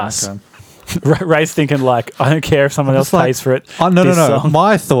with us. Okay. Ray's thinking like, I don't care if someone else pays for it. Oh, no. This song-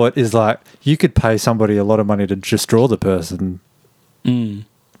 My thought is like, you could pay somebody a lot of money to just draw the person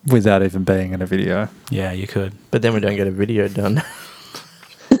without even being in a video. Yeah, you could. then we don't get a video done.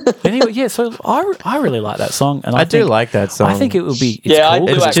 Anyway, yeah, so I really like that song. And I do like that song. I think it would be Yeah, I cool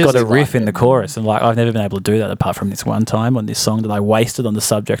do because it's got a actually riff like in the it. chorus. And like, I've never been able to do that apart from this one time on this song that I wasted on the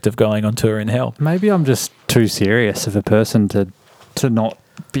subject of going on tour in hell. Maybe I'm just too serious of a person to not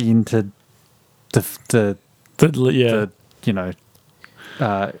be into the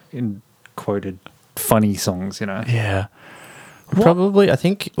in quoted funny songs, Yeah. Probably, I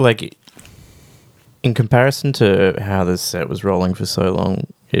think, like, in comparison to how this set was rolling for so long,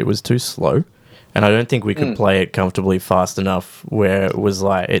 it was too slow. And I don't think we could play it comfortably fast enough where it was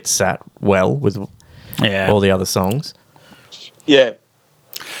like, it sat well with all the other songs. Yeah.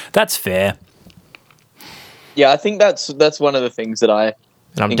 That's fair. Yeah, I think that's one of the things that I And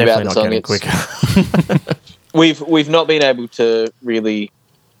I'm think definitely about not the getting song. quicker. We've not been able to really,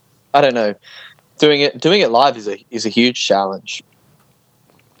 I don't know, doing it live is a huge challenge.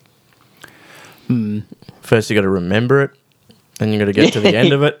 First, you got to remember it, then you got to get to the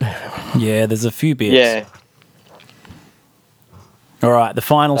end of it. Yeah, there's a few bits. Yeah. All right, the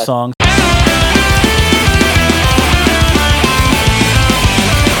final song.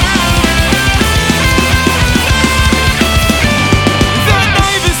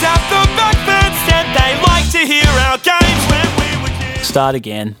 Start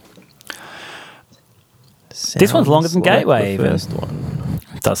Again. This one's longer than Sounds like Gateway the even. first one.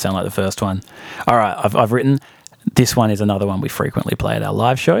 It does sound like the first one. All right, I've written, this one is another one we frequently play at our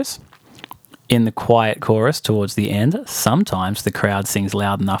live shows. In the quiet chorus towards the end, sometimes the crowd sings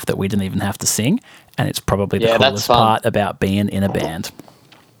loud enough that we didn't even have to sing, and it's probably the Yeah, that's coolest fun. part about being in a band.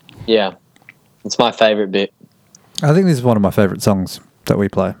 Yeah. It's my favourite bit. I think this is one of my favourite songs that we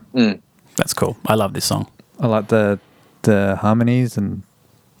play. That's cool. I love this song. I like the harmonies and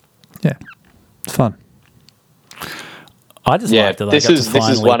yeah, it's fun. I just Yeah, like that I this got is- to this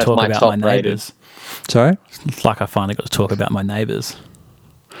is finally one of talk my about top my rated. neighbours. Sorry? It's like I finally got to talk about my neighbours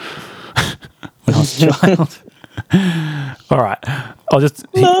when I was a child. All right. I'll just...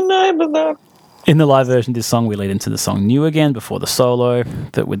 In the live version of this song, we lead into the song New Again before the solo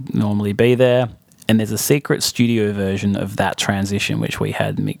that would normally be there. And there's a secret studio version of that transition, which we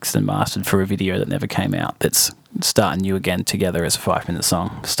had mixed and mastered for a video that never came out. That's Start and New Again together as a 5-minute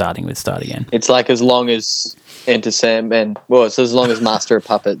song, starting with Start Again. It's like as long as Enter Sandman. Well, it's as long as Master of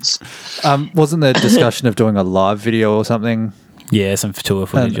Puppets. Wasn't there discussion of doing a live video or something? Yeah, some tour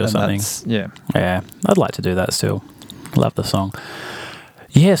footage or something. Yeah. Yeah, I'd like to do that still. Love the song.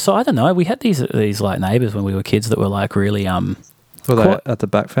 Yeah, so I don't know. We had these like neighbours when we were kids that were like really Were they Quite- at the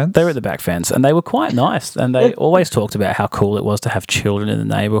back fence? They were at the back fence, and they were quite nice. And they always talked about how cool it was to have children in the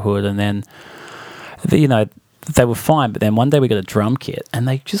neighbourhood. And then, they were fine. But then one day we got a drum kit, and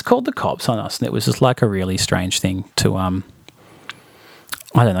they just called the cops on us. And it was just like a really strange thing to, I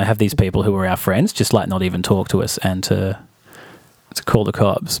don't know, have these people who were our friends just like not even talk to us and to call the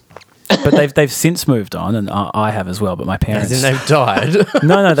cops. But they've since moved on, and I have as well. But my parents, As in they've died.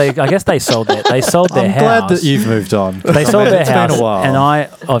 no, I guess they sold their I'm house. glad that you've moved on. They sold their It's house, been a while. and I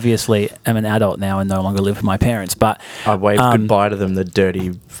obviously am an adult now and no longer live with my parents. But I waved goodbye to them, the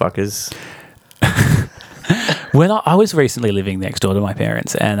dirty fuckers. when I was recently living next door to my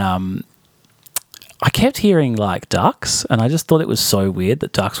parents, and I kept hearing like ducks, and I just thought it was so weird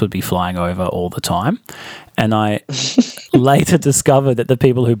that ducks would be flying over all the time. And I later discovered that the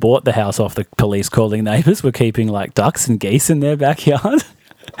people who bought the house off the police calling neighbours were keeping like ducks and geese in their backyard.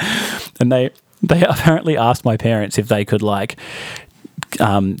 And they apparently asked my parents if they could like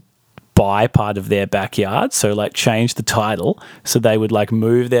buy part of their backyard, so like change the title so they would like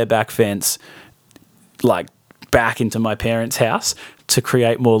move their back fence like back into my parents' house to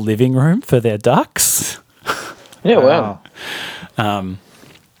create more living room for their ducks. Yeah, wow.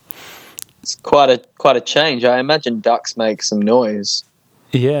 It's quite a change. I imagine ducks make some noise.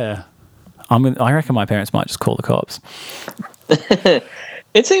 Yeah. I reckon my parents might just call the cops.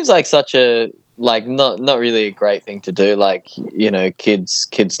 It seems like such a not really a great thing to do. Like,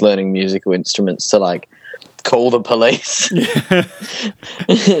 kids learning musical instruments to like call the police.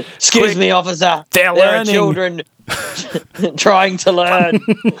 Excuse me, officer. They're There learning. are children trying to learn.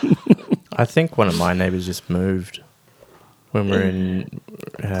 I think one of my neighbours just moved when we were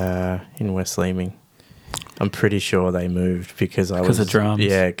in West Leeming. I'm pretty sure they moved because I was... Because of drums.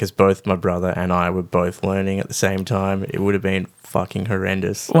 Yeah, because both my brother and I were both learning at the same time. It would have been fucking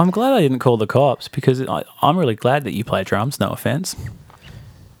horrendous. Well, I'm glad I didn't call the cops because I'm really glad that you play drums, no offence.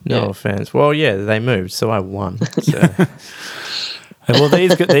 No Yeah. offense. Well, yeah, they moved, so I won. So, Well,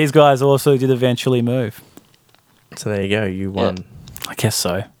 these guys also did eventually move. so there you go. You won. I guess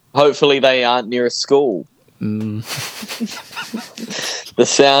so. Hopefully they aren't near a school. The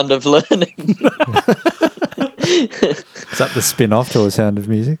sound of learning. Is that the spin-off to A Sound of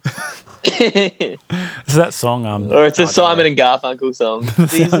Music? Is that song? Or it's a Simon and Garfunkel song.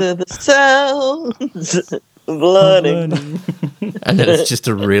 These are the sounds of learning. And then it's just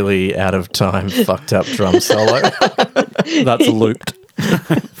a really out of time, fucked up drum solo. That's looped.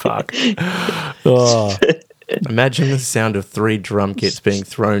 Fuck. Oh. Imagine the sound of 3 drum kits being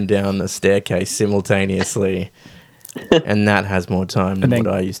thrown down the staircase simultaneously. And that has more time than And then-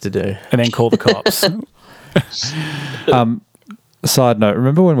 what I used to do. And then call the cops. Side note,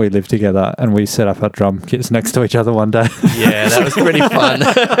 remember when we lived together and we set up our drum kits next to each other one day? Yeah, that was pretty fun.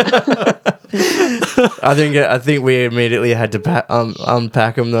 I think we immediately had to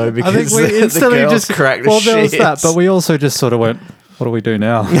unpack them though because I think we the instantly girls just cracked the well, there was sheets. that, but we also just sort of went, "What do we do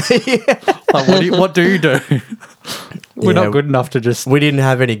now? Like, what do you do? We're Yeah. not good enough to just." We didn't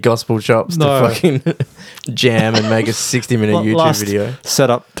have any gospel chops No. to fucking jam and make a 60-minute YouTube Last video.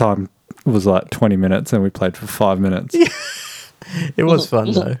 setup time was like 20 minutes, and we played for 5 minutes. It was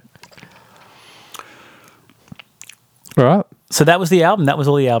fun though. All right. So that was the album. That was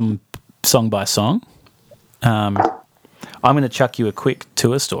all the album, song by song. I'm going to chuck you a quick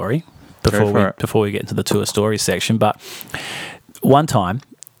tour story before we get into the tour stories section. But one time,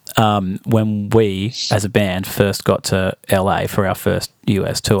 when we as a band first got to LA for our first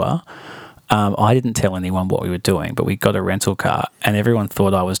US tour, I didn't tell anyone what we were doing, but we got a rental car, and everyone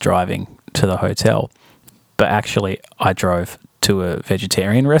thought I was driving to the hotel, but actually I drove to a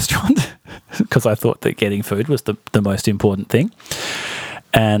vegetarian restaurant because I thought that getting food was the most important thing.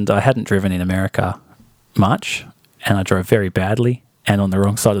 And I hadn't driven in America much, and I drove very badly and on the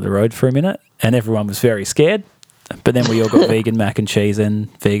wrong side of the road for a minute, and everyone was very scared. But then we all got vegan mac and cheese and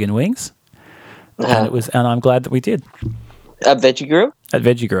vegan wings, and I'm glad that we did At Veggie Grill? at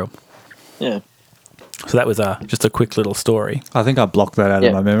Veggie Grill. Yeah. So that was just a quick little story. I think I blocked that out of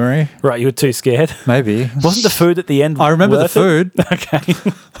Yeah. my memory. Right, you were too scared. Maybe. Wasn't the food at the end? I remember the worth it? food. Okay.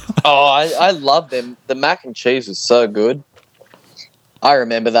 Oh, I love them. The mac and cheese was so good. I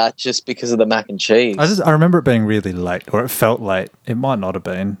remember that just because of the mac and cheese. I remember it being really late, or it felt late. It might not have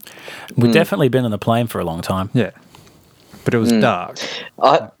been. We've definitely been on the plane for a long time. Yeah. But it was dark.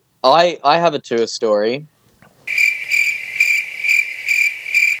 I have a tour story.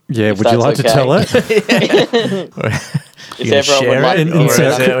 Yeah, If would you that's like to okay. tell it? If You gonna everyone would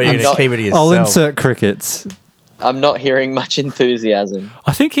share like it, to or hear is it, it- or you I'm gonna not- keep it to I'll yourself? insert crickets. I'm not hearing much enthusiasm.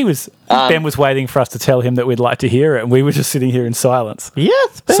 I think Ben was waiting for us to tell him that we'd like to hear it, and we were just sitting here in silence.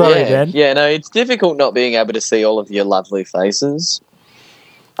 Yes, Sorry, yeah, Ben. Yeah, no, it's difficult not being able to see all of your lovely faces.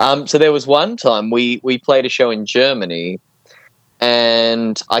 So there was one time we played a show in Germany,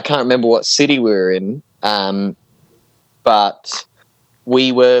 and I can't remember what city we were in, but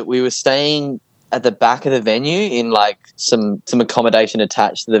we were staying at the back of the venue in like some accommodation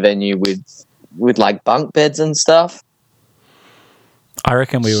attached to the venue with like bunk beds and stuff. I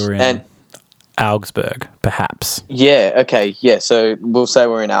reckon we were in And Augsburg, perhaps. yeah, okay, yeah. So we'll say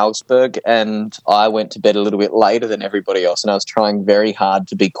we're in Augsburg, and I went to bed a little bit later than everybody else, and I was trying very hard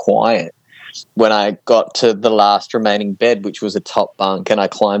to be quiet when I got to the last remaining bed, which was a top bunk, and I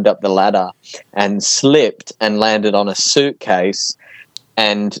climbed up the ladder and slipped and landed on a suitcase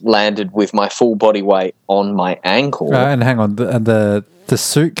and landed with my full body weight on my ankle. And hang on, the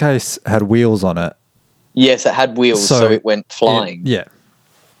suitcase had wheels on it. Yes, it had wheels, so it went flying. Yeah.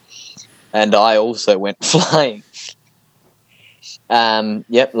 And I also went flying.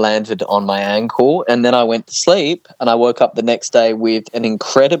 Landed on my ankle, and then I went to sleep, and I woke up the next day with an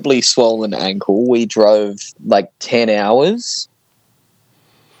incredibly swollen ankle. We drove like 10 hours.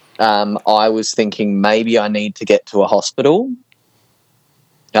 I was thinking maybe I need to get to a hospital.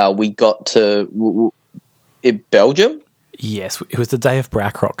 We got to Belgium. Yes, it was the day of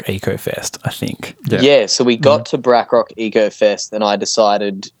Brackrock EcoFest, I think. Yeah, so we got to Brackrock EcoFest, and I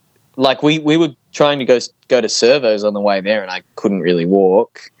decided, like, we were trying to go to Servos on the way there, and I couldn't really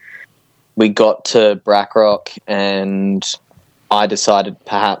walk. We got to Brackrock, and I decided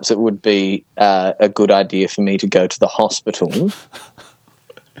perhaps it would be a good idea for me to go to the hospital.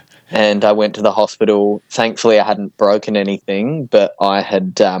 And I went to the hospital. Thankfully, I hadn't broken anything, but I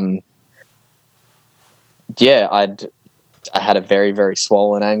had, I had a very, very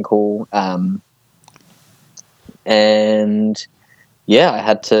swollen ankle. And I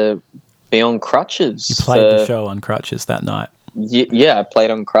had to be on crutches. You played the show on crutches that night. Yeah, I played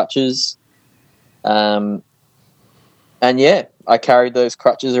on crutches. I carried those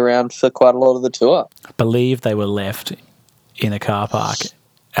crutches around for quite a lot of the tour. I believe they were left in a car park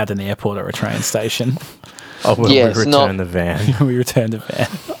at an airport or a train station. Oh, well, Yeah, we it's returned not- the van. We returned the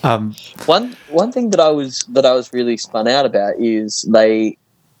van. One thing that I was really spun out about is they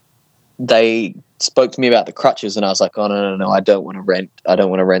spoke to me about the crutches, and I was like, oh no, I don't want to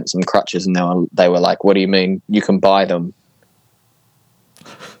rent some crutches, and they were like, what do you mean? You can buy them.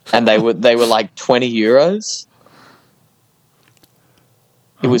 And they were like €20.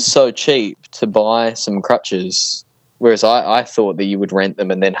 It was so cheap to buy some crutches, whereas I thought that you would rent them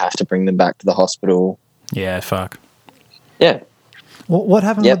and then have to bring them back to the hospital. Yeah, fuck. Yeah. What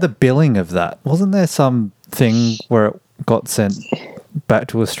happened with the billing of that? Wasn't there some thing where it got sent back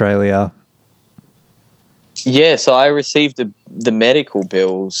to Australia? Yeah, so I received the medical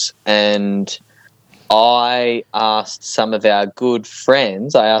bills, and I asked our good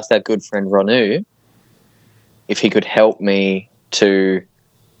friend Ronu if he could help me to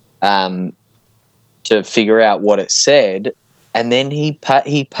figure out what it said, and then he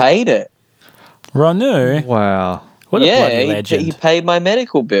paid it. Ronu? Wow. What a bloody legend. He paid my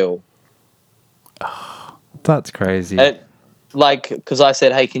medical bill. That's crazy. Because I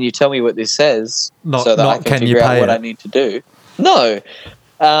said, hey, can you tell me what this says so that I not can can you figure out pay what it? I need to do? No.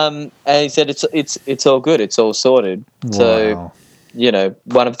 And he said, it's all good. It's all sorted. So, Wow.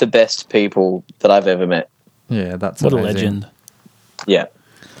 One of the best people that I've ever met. Yeah, that's What a amazing. legend. Yeah.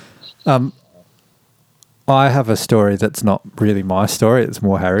 I have a story that's not really my story. It's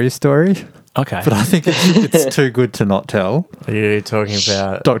more Harry's story. Okay. But I think it's too good to not tell. Are you talking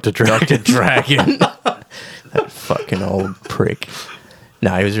about Dr. Dragon. Dr. Dragon? That fucking old prick.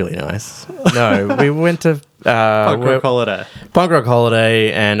 No, he was really nice. No, we went to Punk Rock Holiday. Punk Rock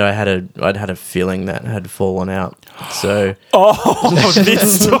Holiday, and I'd had a feeling that had fallen out. So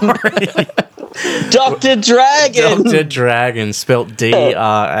this story. Dr. Dragon! Dr. Dragon, spelt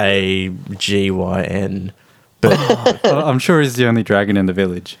Dragyn, but I'm sure he's the only dragon in the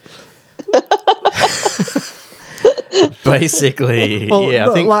village. basically,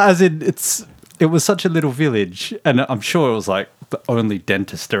 I think as in it was such a little village, and I'm sure it was like the only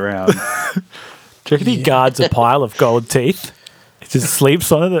dentist around. Do you reckon he guards a pile of gold teeth? He just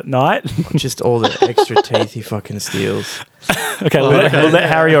sleeps on it at night? just all the extra teeth he fucking steals. Okay, we'll let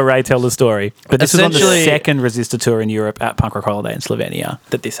Harry or Ray tell the story. But this was on the Essentially- second Resistor tour in Europe at Punk Rock Holiday in Slovenia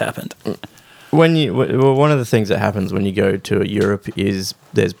that this happened. One of the things that happens when you go to Europe is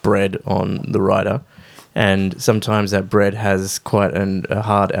there's bread on the rider, and sometimes that bread has quite a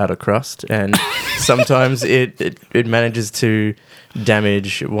hard outer crust, and sometimes it manages to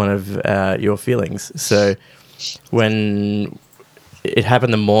damage one of your feelings. So when it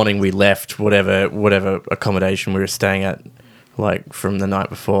happened the morning we left whatever accommodation we were staying at, like from the night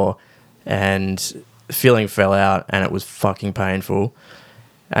before, and filling fell out and it was fucking painful.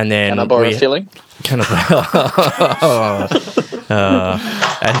 And then Can I borrow a filling? kind of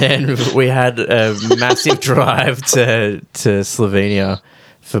and then we had a massive drive to Slovenia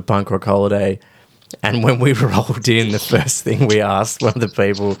for Punk Rock Holiday. And when we rolled in, the first thing we asked one of the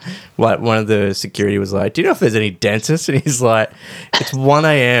people, like one of the security was like, do you know if there's any dentists? And he's like, it's 1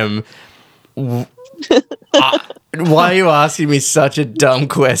 a.m. Why are you asking me such a dumb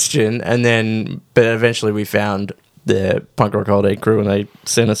question? And then, but eventually we found the Punk Rock Holiday crew and they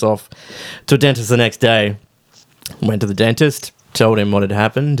sent us off to a dentist the next day. Went to the dentist, told him what had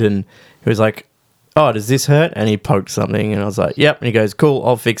happened, and he was like, oh, does this hurt? And he poked something, and I was like, yep. And he goes, cool,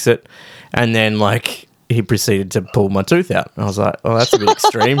 I'll fix it. And then, like, he proceeded to pull my tooth out. And I was like, oh, that's a bit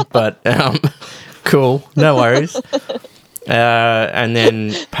extreme, but cool, no worries. And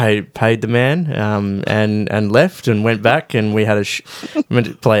then paid the man and left and went back, and we had went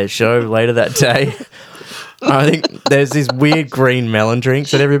to play a show later that day. I think there's this weird green melon drinks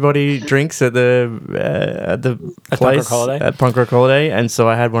that everybody drinks at the place at Punk Rock Holiday, and so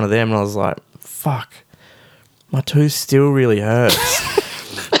I had one of them, and I was like, "Fuck, my tooth still really hurts."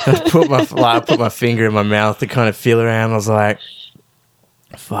 I put my finger in my mouth to kind of feel around. I was like,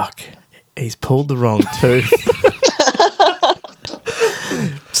 "Fuck, he's pulled the wrong tooth."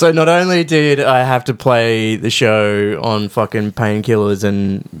 So not only did I have to play the show on fucking painkillers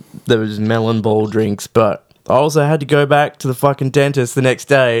and there was melon ball drinks, but I also had to go back to the fucking dentist the next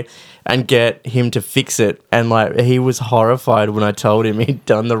day and get him to fix it. And like, he was horrified when I told him he'd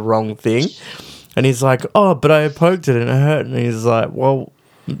done the wrong thing. And he's like, oh, but I poked it and it hurt. And he's like, well,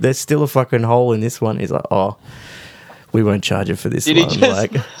 there's still a fucking hole in this one. He's like, oh, we won't charge you for this one.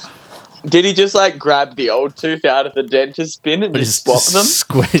 Did he just like grab the old tooth out of the dentist bin and just swap them?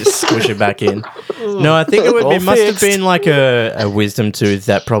 Squish it back in. No, I think it must have been like a wisdom tooth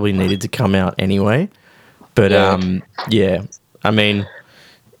that probably needed to come out anyway. But yeah, I mean,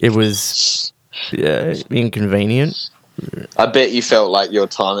 it was inconvenient. I bet you felt like your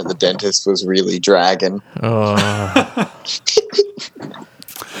time at the dentist was really dragging. Oh,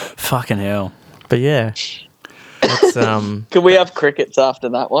 Fucking hell. But yeah. That's, Can we have crickets after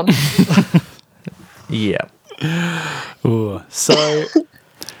that one? yeah. Ooh. So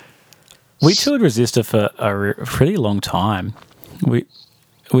we toured Resistor for a pretty long time. We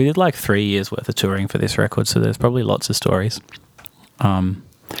did like 3 years worth of touring for this record, so there's probably lots of stories. Does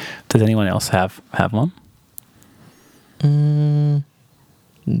anyone else have one? None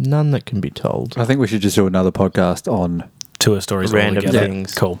that can be told. I think we should just do another podcast on Tour stories, random altogether.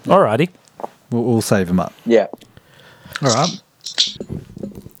 things. Cool. Alrighty. We'll save them up. Yeah. All right.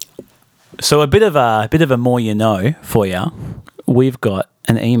 So a bit of a more you know for you. We've got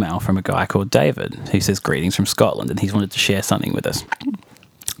an email from a guy called David who says greetings from Scotland, and he's wanted to share something with us.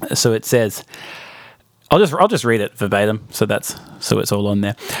 So it says, I'll just read it verbatim, so it's all on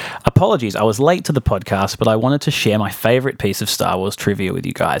there. Apologies, I was late to the podcast, but I wanted to share my favourite piece of Star Wars trivia with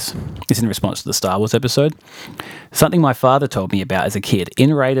you guys. It's in response to the Star Wars episode. Something my father told me about as a kid.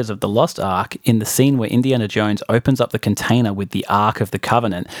 In Raiders of the Lost Ark, in the scene where Indiana Jones opens up the container with the Ark of the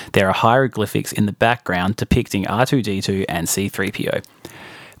Covenant, there are hieroglyphics in the background depicting R2-D2 and C-3PO.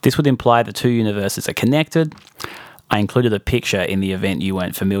 This would imply the two universes are connected. I included a picture in the event you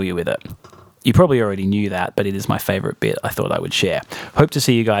weren't familiar with it. You probably already knew that, but it is my favourite bit I thought I would share. Hope to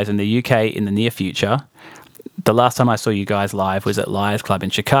see you guys in the UK in the near future. The last time I saw you guys live was at Liars Club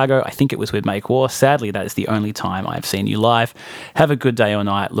in Chicago. I think it was with Make War. Sadly, that is the only time I've seen you live. Have a good day or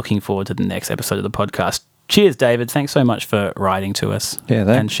night. Looking forward to the next episode of the podcast. Cheers, David. Thanks so much for writing to us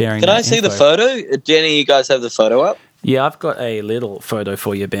and sharing. Can I see the photo? Jenny, you guys have the photo up? Yeah, I've got a little photo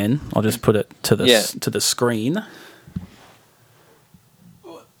for you, Ben. I'll just put it to the screen.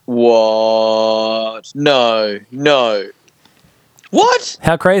 What? No. What?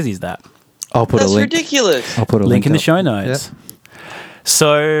 How crazy is that? I'll put That's a link. ridiculous. I'll put a Link in the up. show notes. Yep.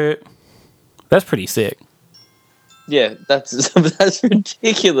 So that's pretty sick. Yeah, that's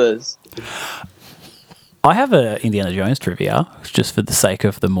ridiculous. I have a Indiana Jones trivia, just for the sake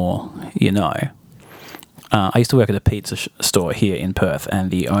of the more you know. I used to work at a pizza store here in Perth,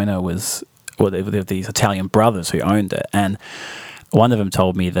 and the owner was, there were these Italian brothers who owned it, and one of them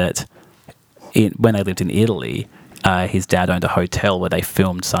told me that when they lived in Italy, his dad owned a hotel where they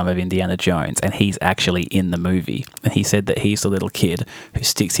filmed some of Indiana Jones, and he's actually in the movie. And he said that he's the little kid who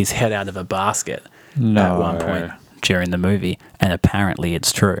sticks his head out of a basket at one point during the movie, and apparently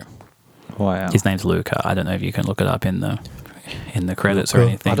it's true. Wow. His name's Luca. I don't know if you can look it up in the credits or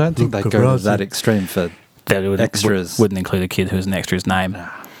anything. I don't think they go to that extreme for that it Extras. wouldn't include a kid who's an extra's name.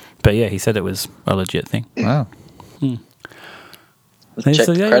 But yeah, he said it was a legit thing. Wow. Let's check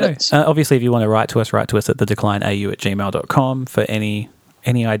the credits. Obviously, if you want to write to us at thedeclineau@gmail.com for any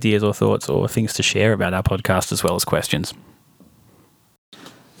ideas or thoughts or things to share about our podcast as well as questions.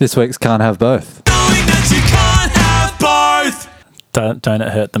 This week's Can't Have Both. Knowing that you can't have both. Don't it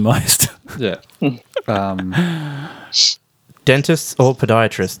hurt the most? Yeah. Dentists or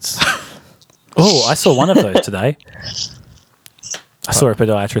podiatrists? Oh, I saw one of those today. I saw a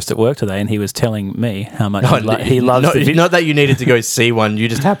podiatrist at work today, and he was telling me how much he loves not, the video. not that you needed to go see one, you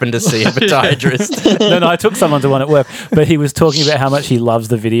just happened to see a podiatrist. No, I took someone to one at work, but he was talking about how much he loves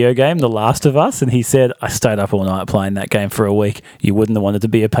the video game, The Last of Us, and he said, I stayed up all night playing that game for a week. You wouldn't have wanted to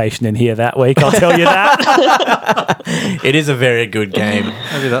be a patient in here that week, I'll tell you that. It is a very good game.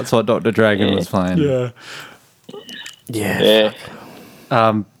 Maybe that's what Dr. Dragon was playing. Yeah.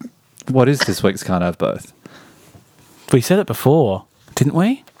 Yeah. What is this week's Can't Have Both? We said it before, didn't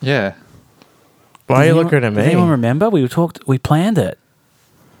we? Yeah. Why are you Does looking at Does anyone me? remember? We planned it.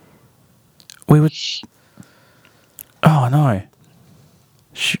 We would. Oh no.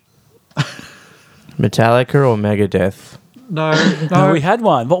 Metallica or Megadeth? No. No, we had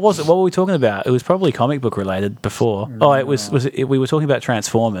one. What was it? What were we talking about? It was probably comic book related before. Oh, it was we were talking about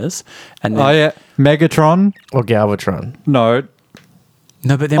Transformers, and then, Oh, yeah. Megatron? Or Galvatron? No.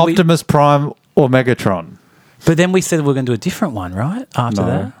 no, but then Optimus Prime or Megatron? but then we said we were going to do a different one, right? After No.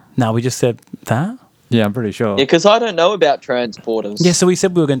 that, no, we just said that. Yeah, I'm pretty sure. Yeah, because I don't know about transporters. Yeah, so we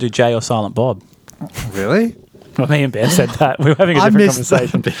said we were going to do Jay or Silent Bob. Really? Well, me and Ben said that. We were having a I different missed that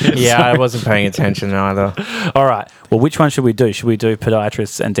conversation. Yeah, I wasn't paying attention either. All right. Well, which one should we do? Should we do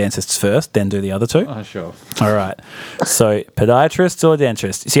podiatrists and dentists first, then do the other two? Oh, sure. All right. So podiatrists or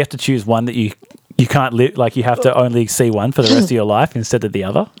dentists? So you have to choose one that you can't live, like you have to only see one for the rest of your life instead of the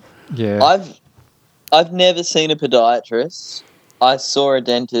other. Yeah. I've never seen a podiatrist. I saw a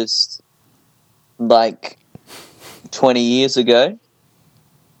dentist like 20 years ago.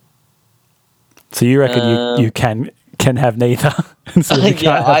 So you reckon you can have neither, and so you can't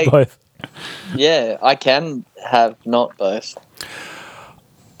Yeah, have both. Yeah, I can have not both.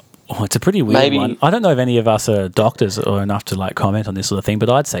 Oh, it's a pretty weird Maybe- one. I don't know if any of us are doctors or enough to like comment on this sort of thing, but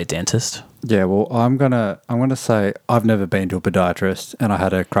I'd say dentist. Yeah, well, I'm gonna say I've never been to a podiatrist, and I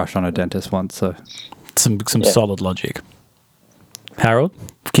had a crush on a dentist once. So Some Yeah. solid logic. Harold,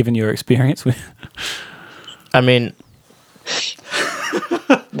 given your experience with, I mean,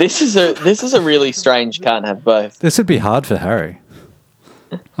 This is a really strange can't have both. this would be hard for Harry.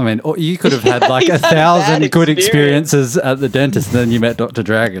 I mean, or you could have had like He's had a 1,000 bad good experience. experiences at the dentist, and then you met Dr.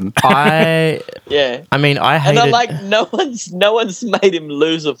 Dragon. I Yeah. mean, I And hated. I'm like, no one's made him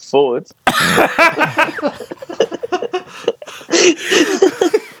lose a foot.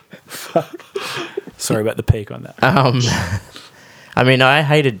 sorry about the peak on that. I mean, I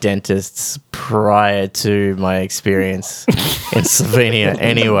hated dentists prior to my experience in Slovenia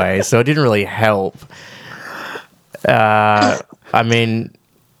anyway, so it didn't really help. I mean,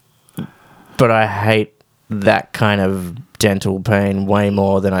 but I hate that kind of dental pain way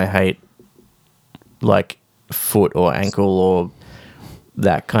more than I hate like foot or ankle or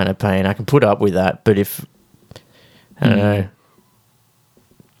that kind of pain. I can put up with that, but if I don't know,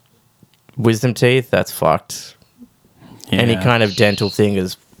 wisdom teeth, that's fucked. Any Yeah. kind of dental thing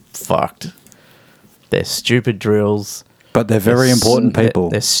is fucked. They're stupid drills. But they're very important people.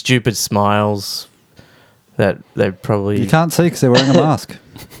 They're stupid smiles that they probably. You can't see because they're wearing a mask.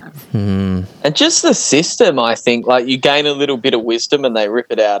 And just the system, I think, like you gain a little bit of wisdom and they rip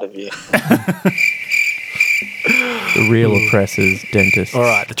it out of you. The real oppressors, dentists. All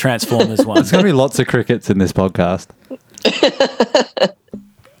right, the Transformers one. There's going to be lots of crickets in this podcast.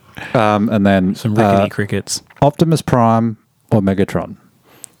 And then Some rickety crickets. Optimus Prime or Megatron?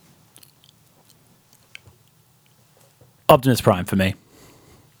 Optimus Prime for me.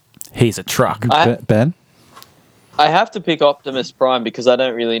 He's a truck. Ben? I have to pick Optimus Prime because I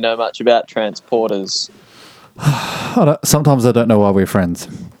don't really know much about transporters. Sometimes I don't know why we're friends.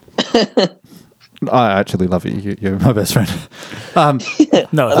 I actually love you. You're my best friend.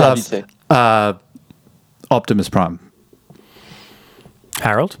 No, I love you too. Optimus Prime.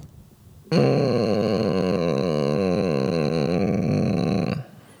 Harold.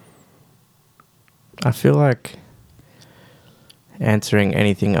 I feel like answering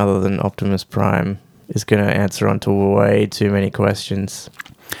anything other than Optimus Prime is going to answer onto way too many questions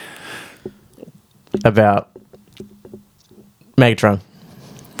about Megatron.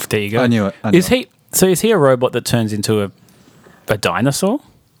 There you go. I knew it. Is he a robot that turns into a dinosaur?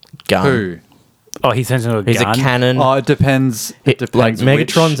 Gun. Who? Oh, he turns into a He's gun? a cannon. Oh, it depends. It depends. Like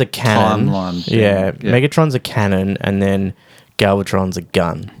which Megatron's a cannon. Timeline. Yeah, Megatron's a cannon, and then Galvatron's a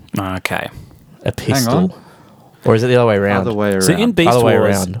gun, Okay. a pistol. on. Or is it the other way around? Other way around. So in Beast Other way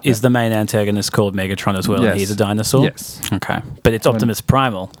Wars, around. is the main antagonist called Megatron as well, Yes. and he's a dinosaur? Yes. Okay. But it's Optimus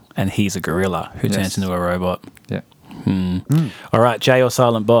Primal, and he's a gorilla who Yes. turns into a robot. Yeah. All right, Jay or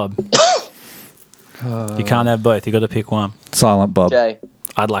Silent Bob? You can't have both. You got to pick one. Silent Bob. Jay.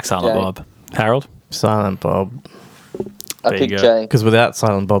 I'd like Silent Jay. Bob. Harold? Silent Bob. I There you picked go. Jay. Because without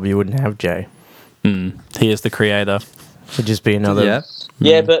Silent Bob, you wouldn't have Jay. He is the creator. It'd just be another. Yeah.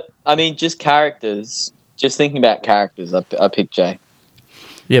 Yeah, but I mean, just characters. Just thinking about characters, I picked Jay.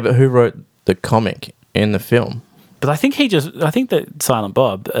 Yeah, but who wrote the comic in the film? But I think that Silent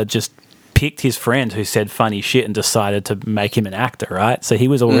Bob just picked his friend who said funny shit and decided to make him an actor, right? So he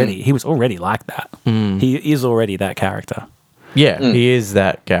was already like that. He is already that character. Yeah, he is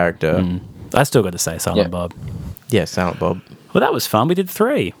that character. I still got to say Silent Yeah. Bob. Yeah, Silent Bob. Well, that was fun. We did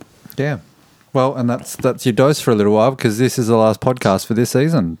 3. Yeah. Well, and that's your dose for a little while because this is the last podcast for this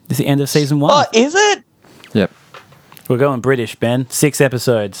season. This is the end of season 1. Oh, is it? Yep. We're going British, Ben. 6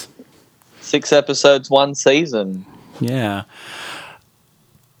 episodes. 6 episodes, 1 season. Yeah.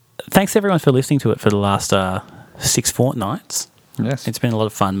 Thanks everyone for listening to it for the last 6 fortnights. Yes. It's been a lot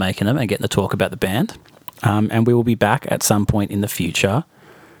of fun making them and getting to talk about the band. And we will be back at some point in the future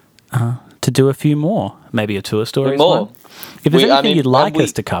to do a few more. Maybe a tour stories more. one. If there's I anything mean, you'd like we-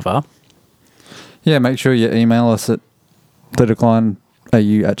 us to cover, Yeah, make sure you email us at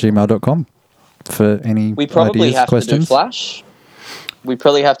thedeclineau@gmail.com for any We probably ideas, have questions. to do Flash. We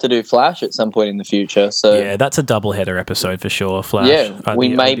probably have to do Flash at some point in the future. So yeah, that's a double header episode for sure. Flash. yeah, we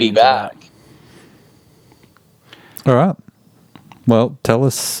may I'd be into back. that. All right. Well, tell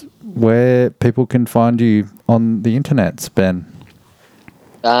us where people can find you on the internet, Ben.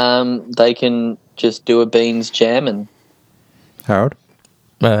 They can just do a Beans jam and Harold,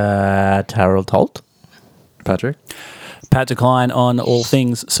 Harold Holt. Patrick. Pat Decline on all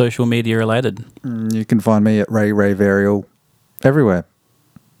things social media related. You can find me at Ray Varial everywhere.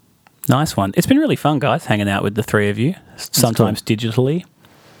 Nice one. It's been really fun, guys, hanging out with the three of you, sometimes digitally.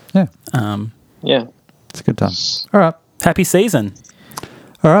 Yeah, yeah. it's a good time. All right. Happy season.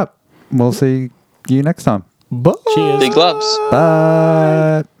 All right. We'll see you next time. Bye. Cheers. Big gloves.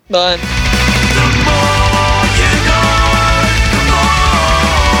 Bye. Bye.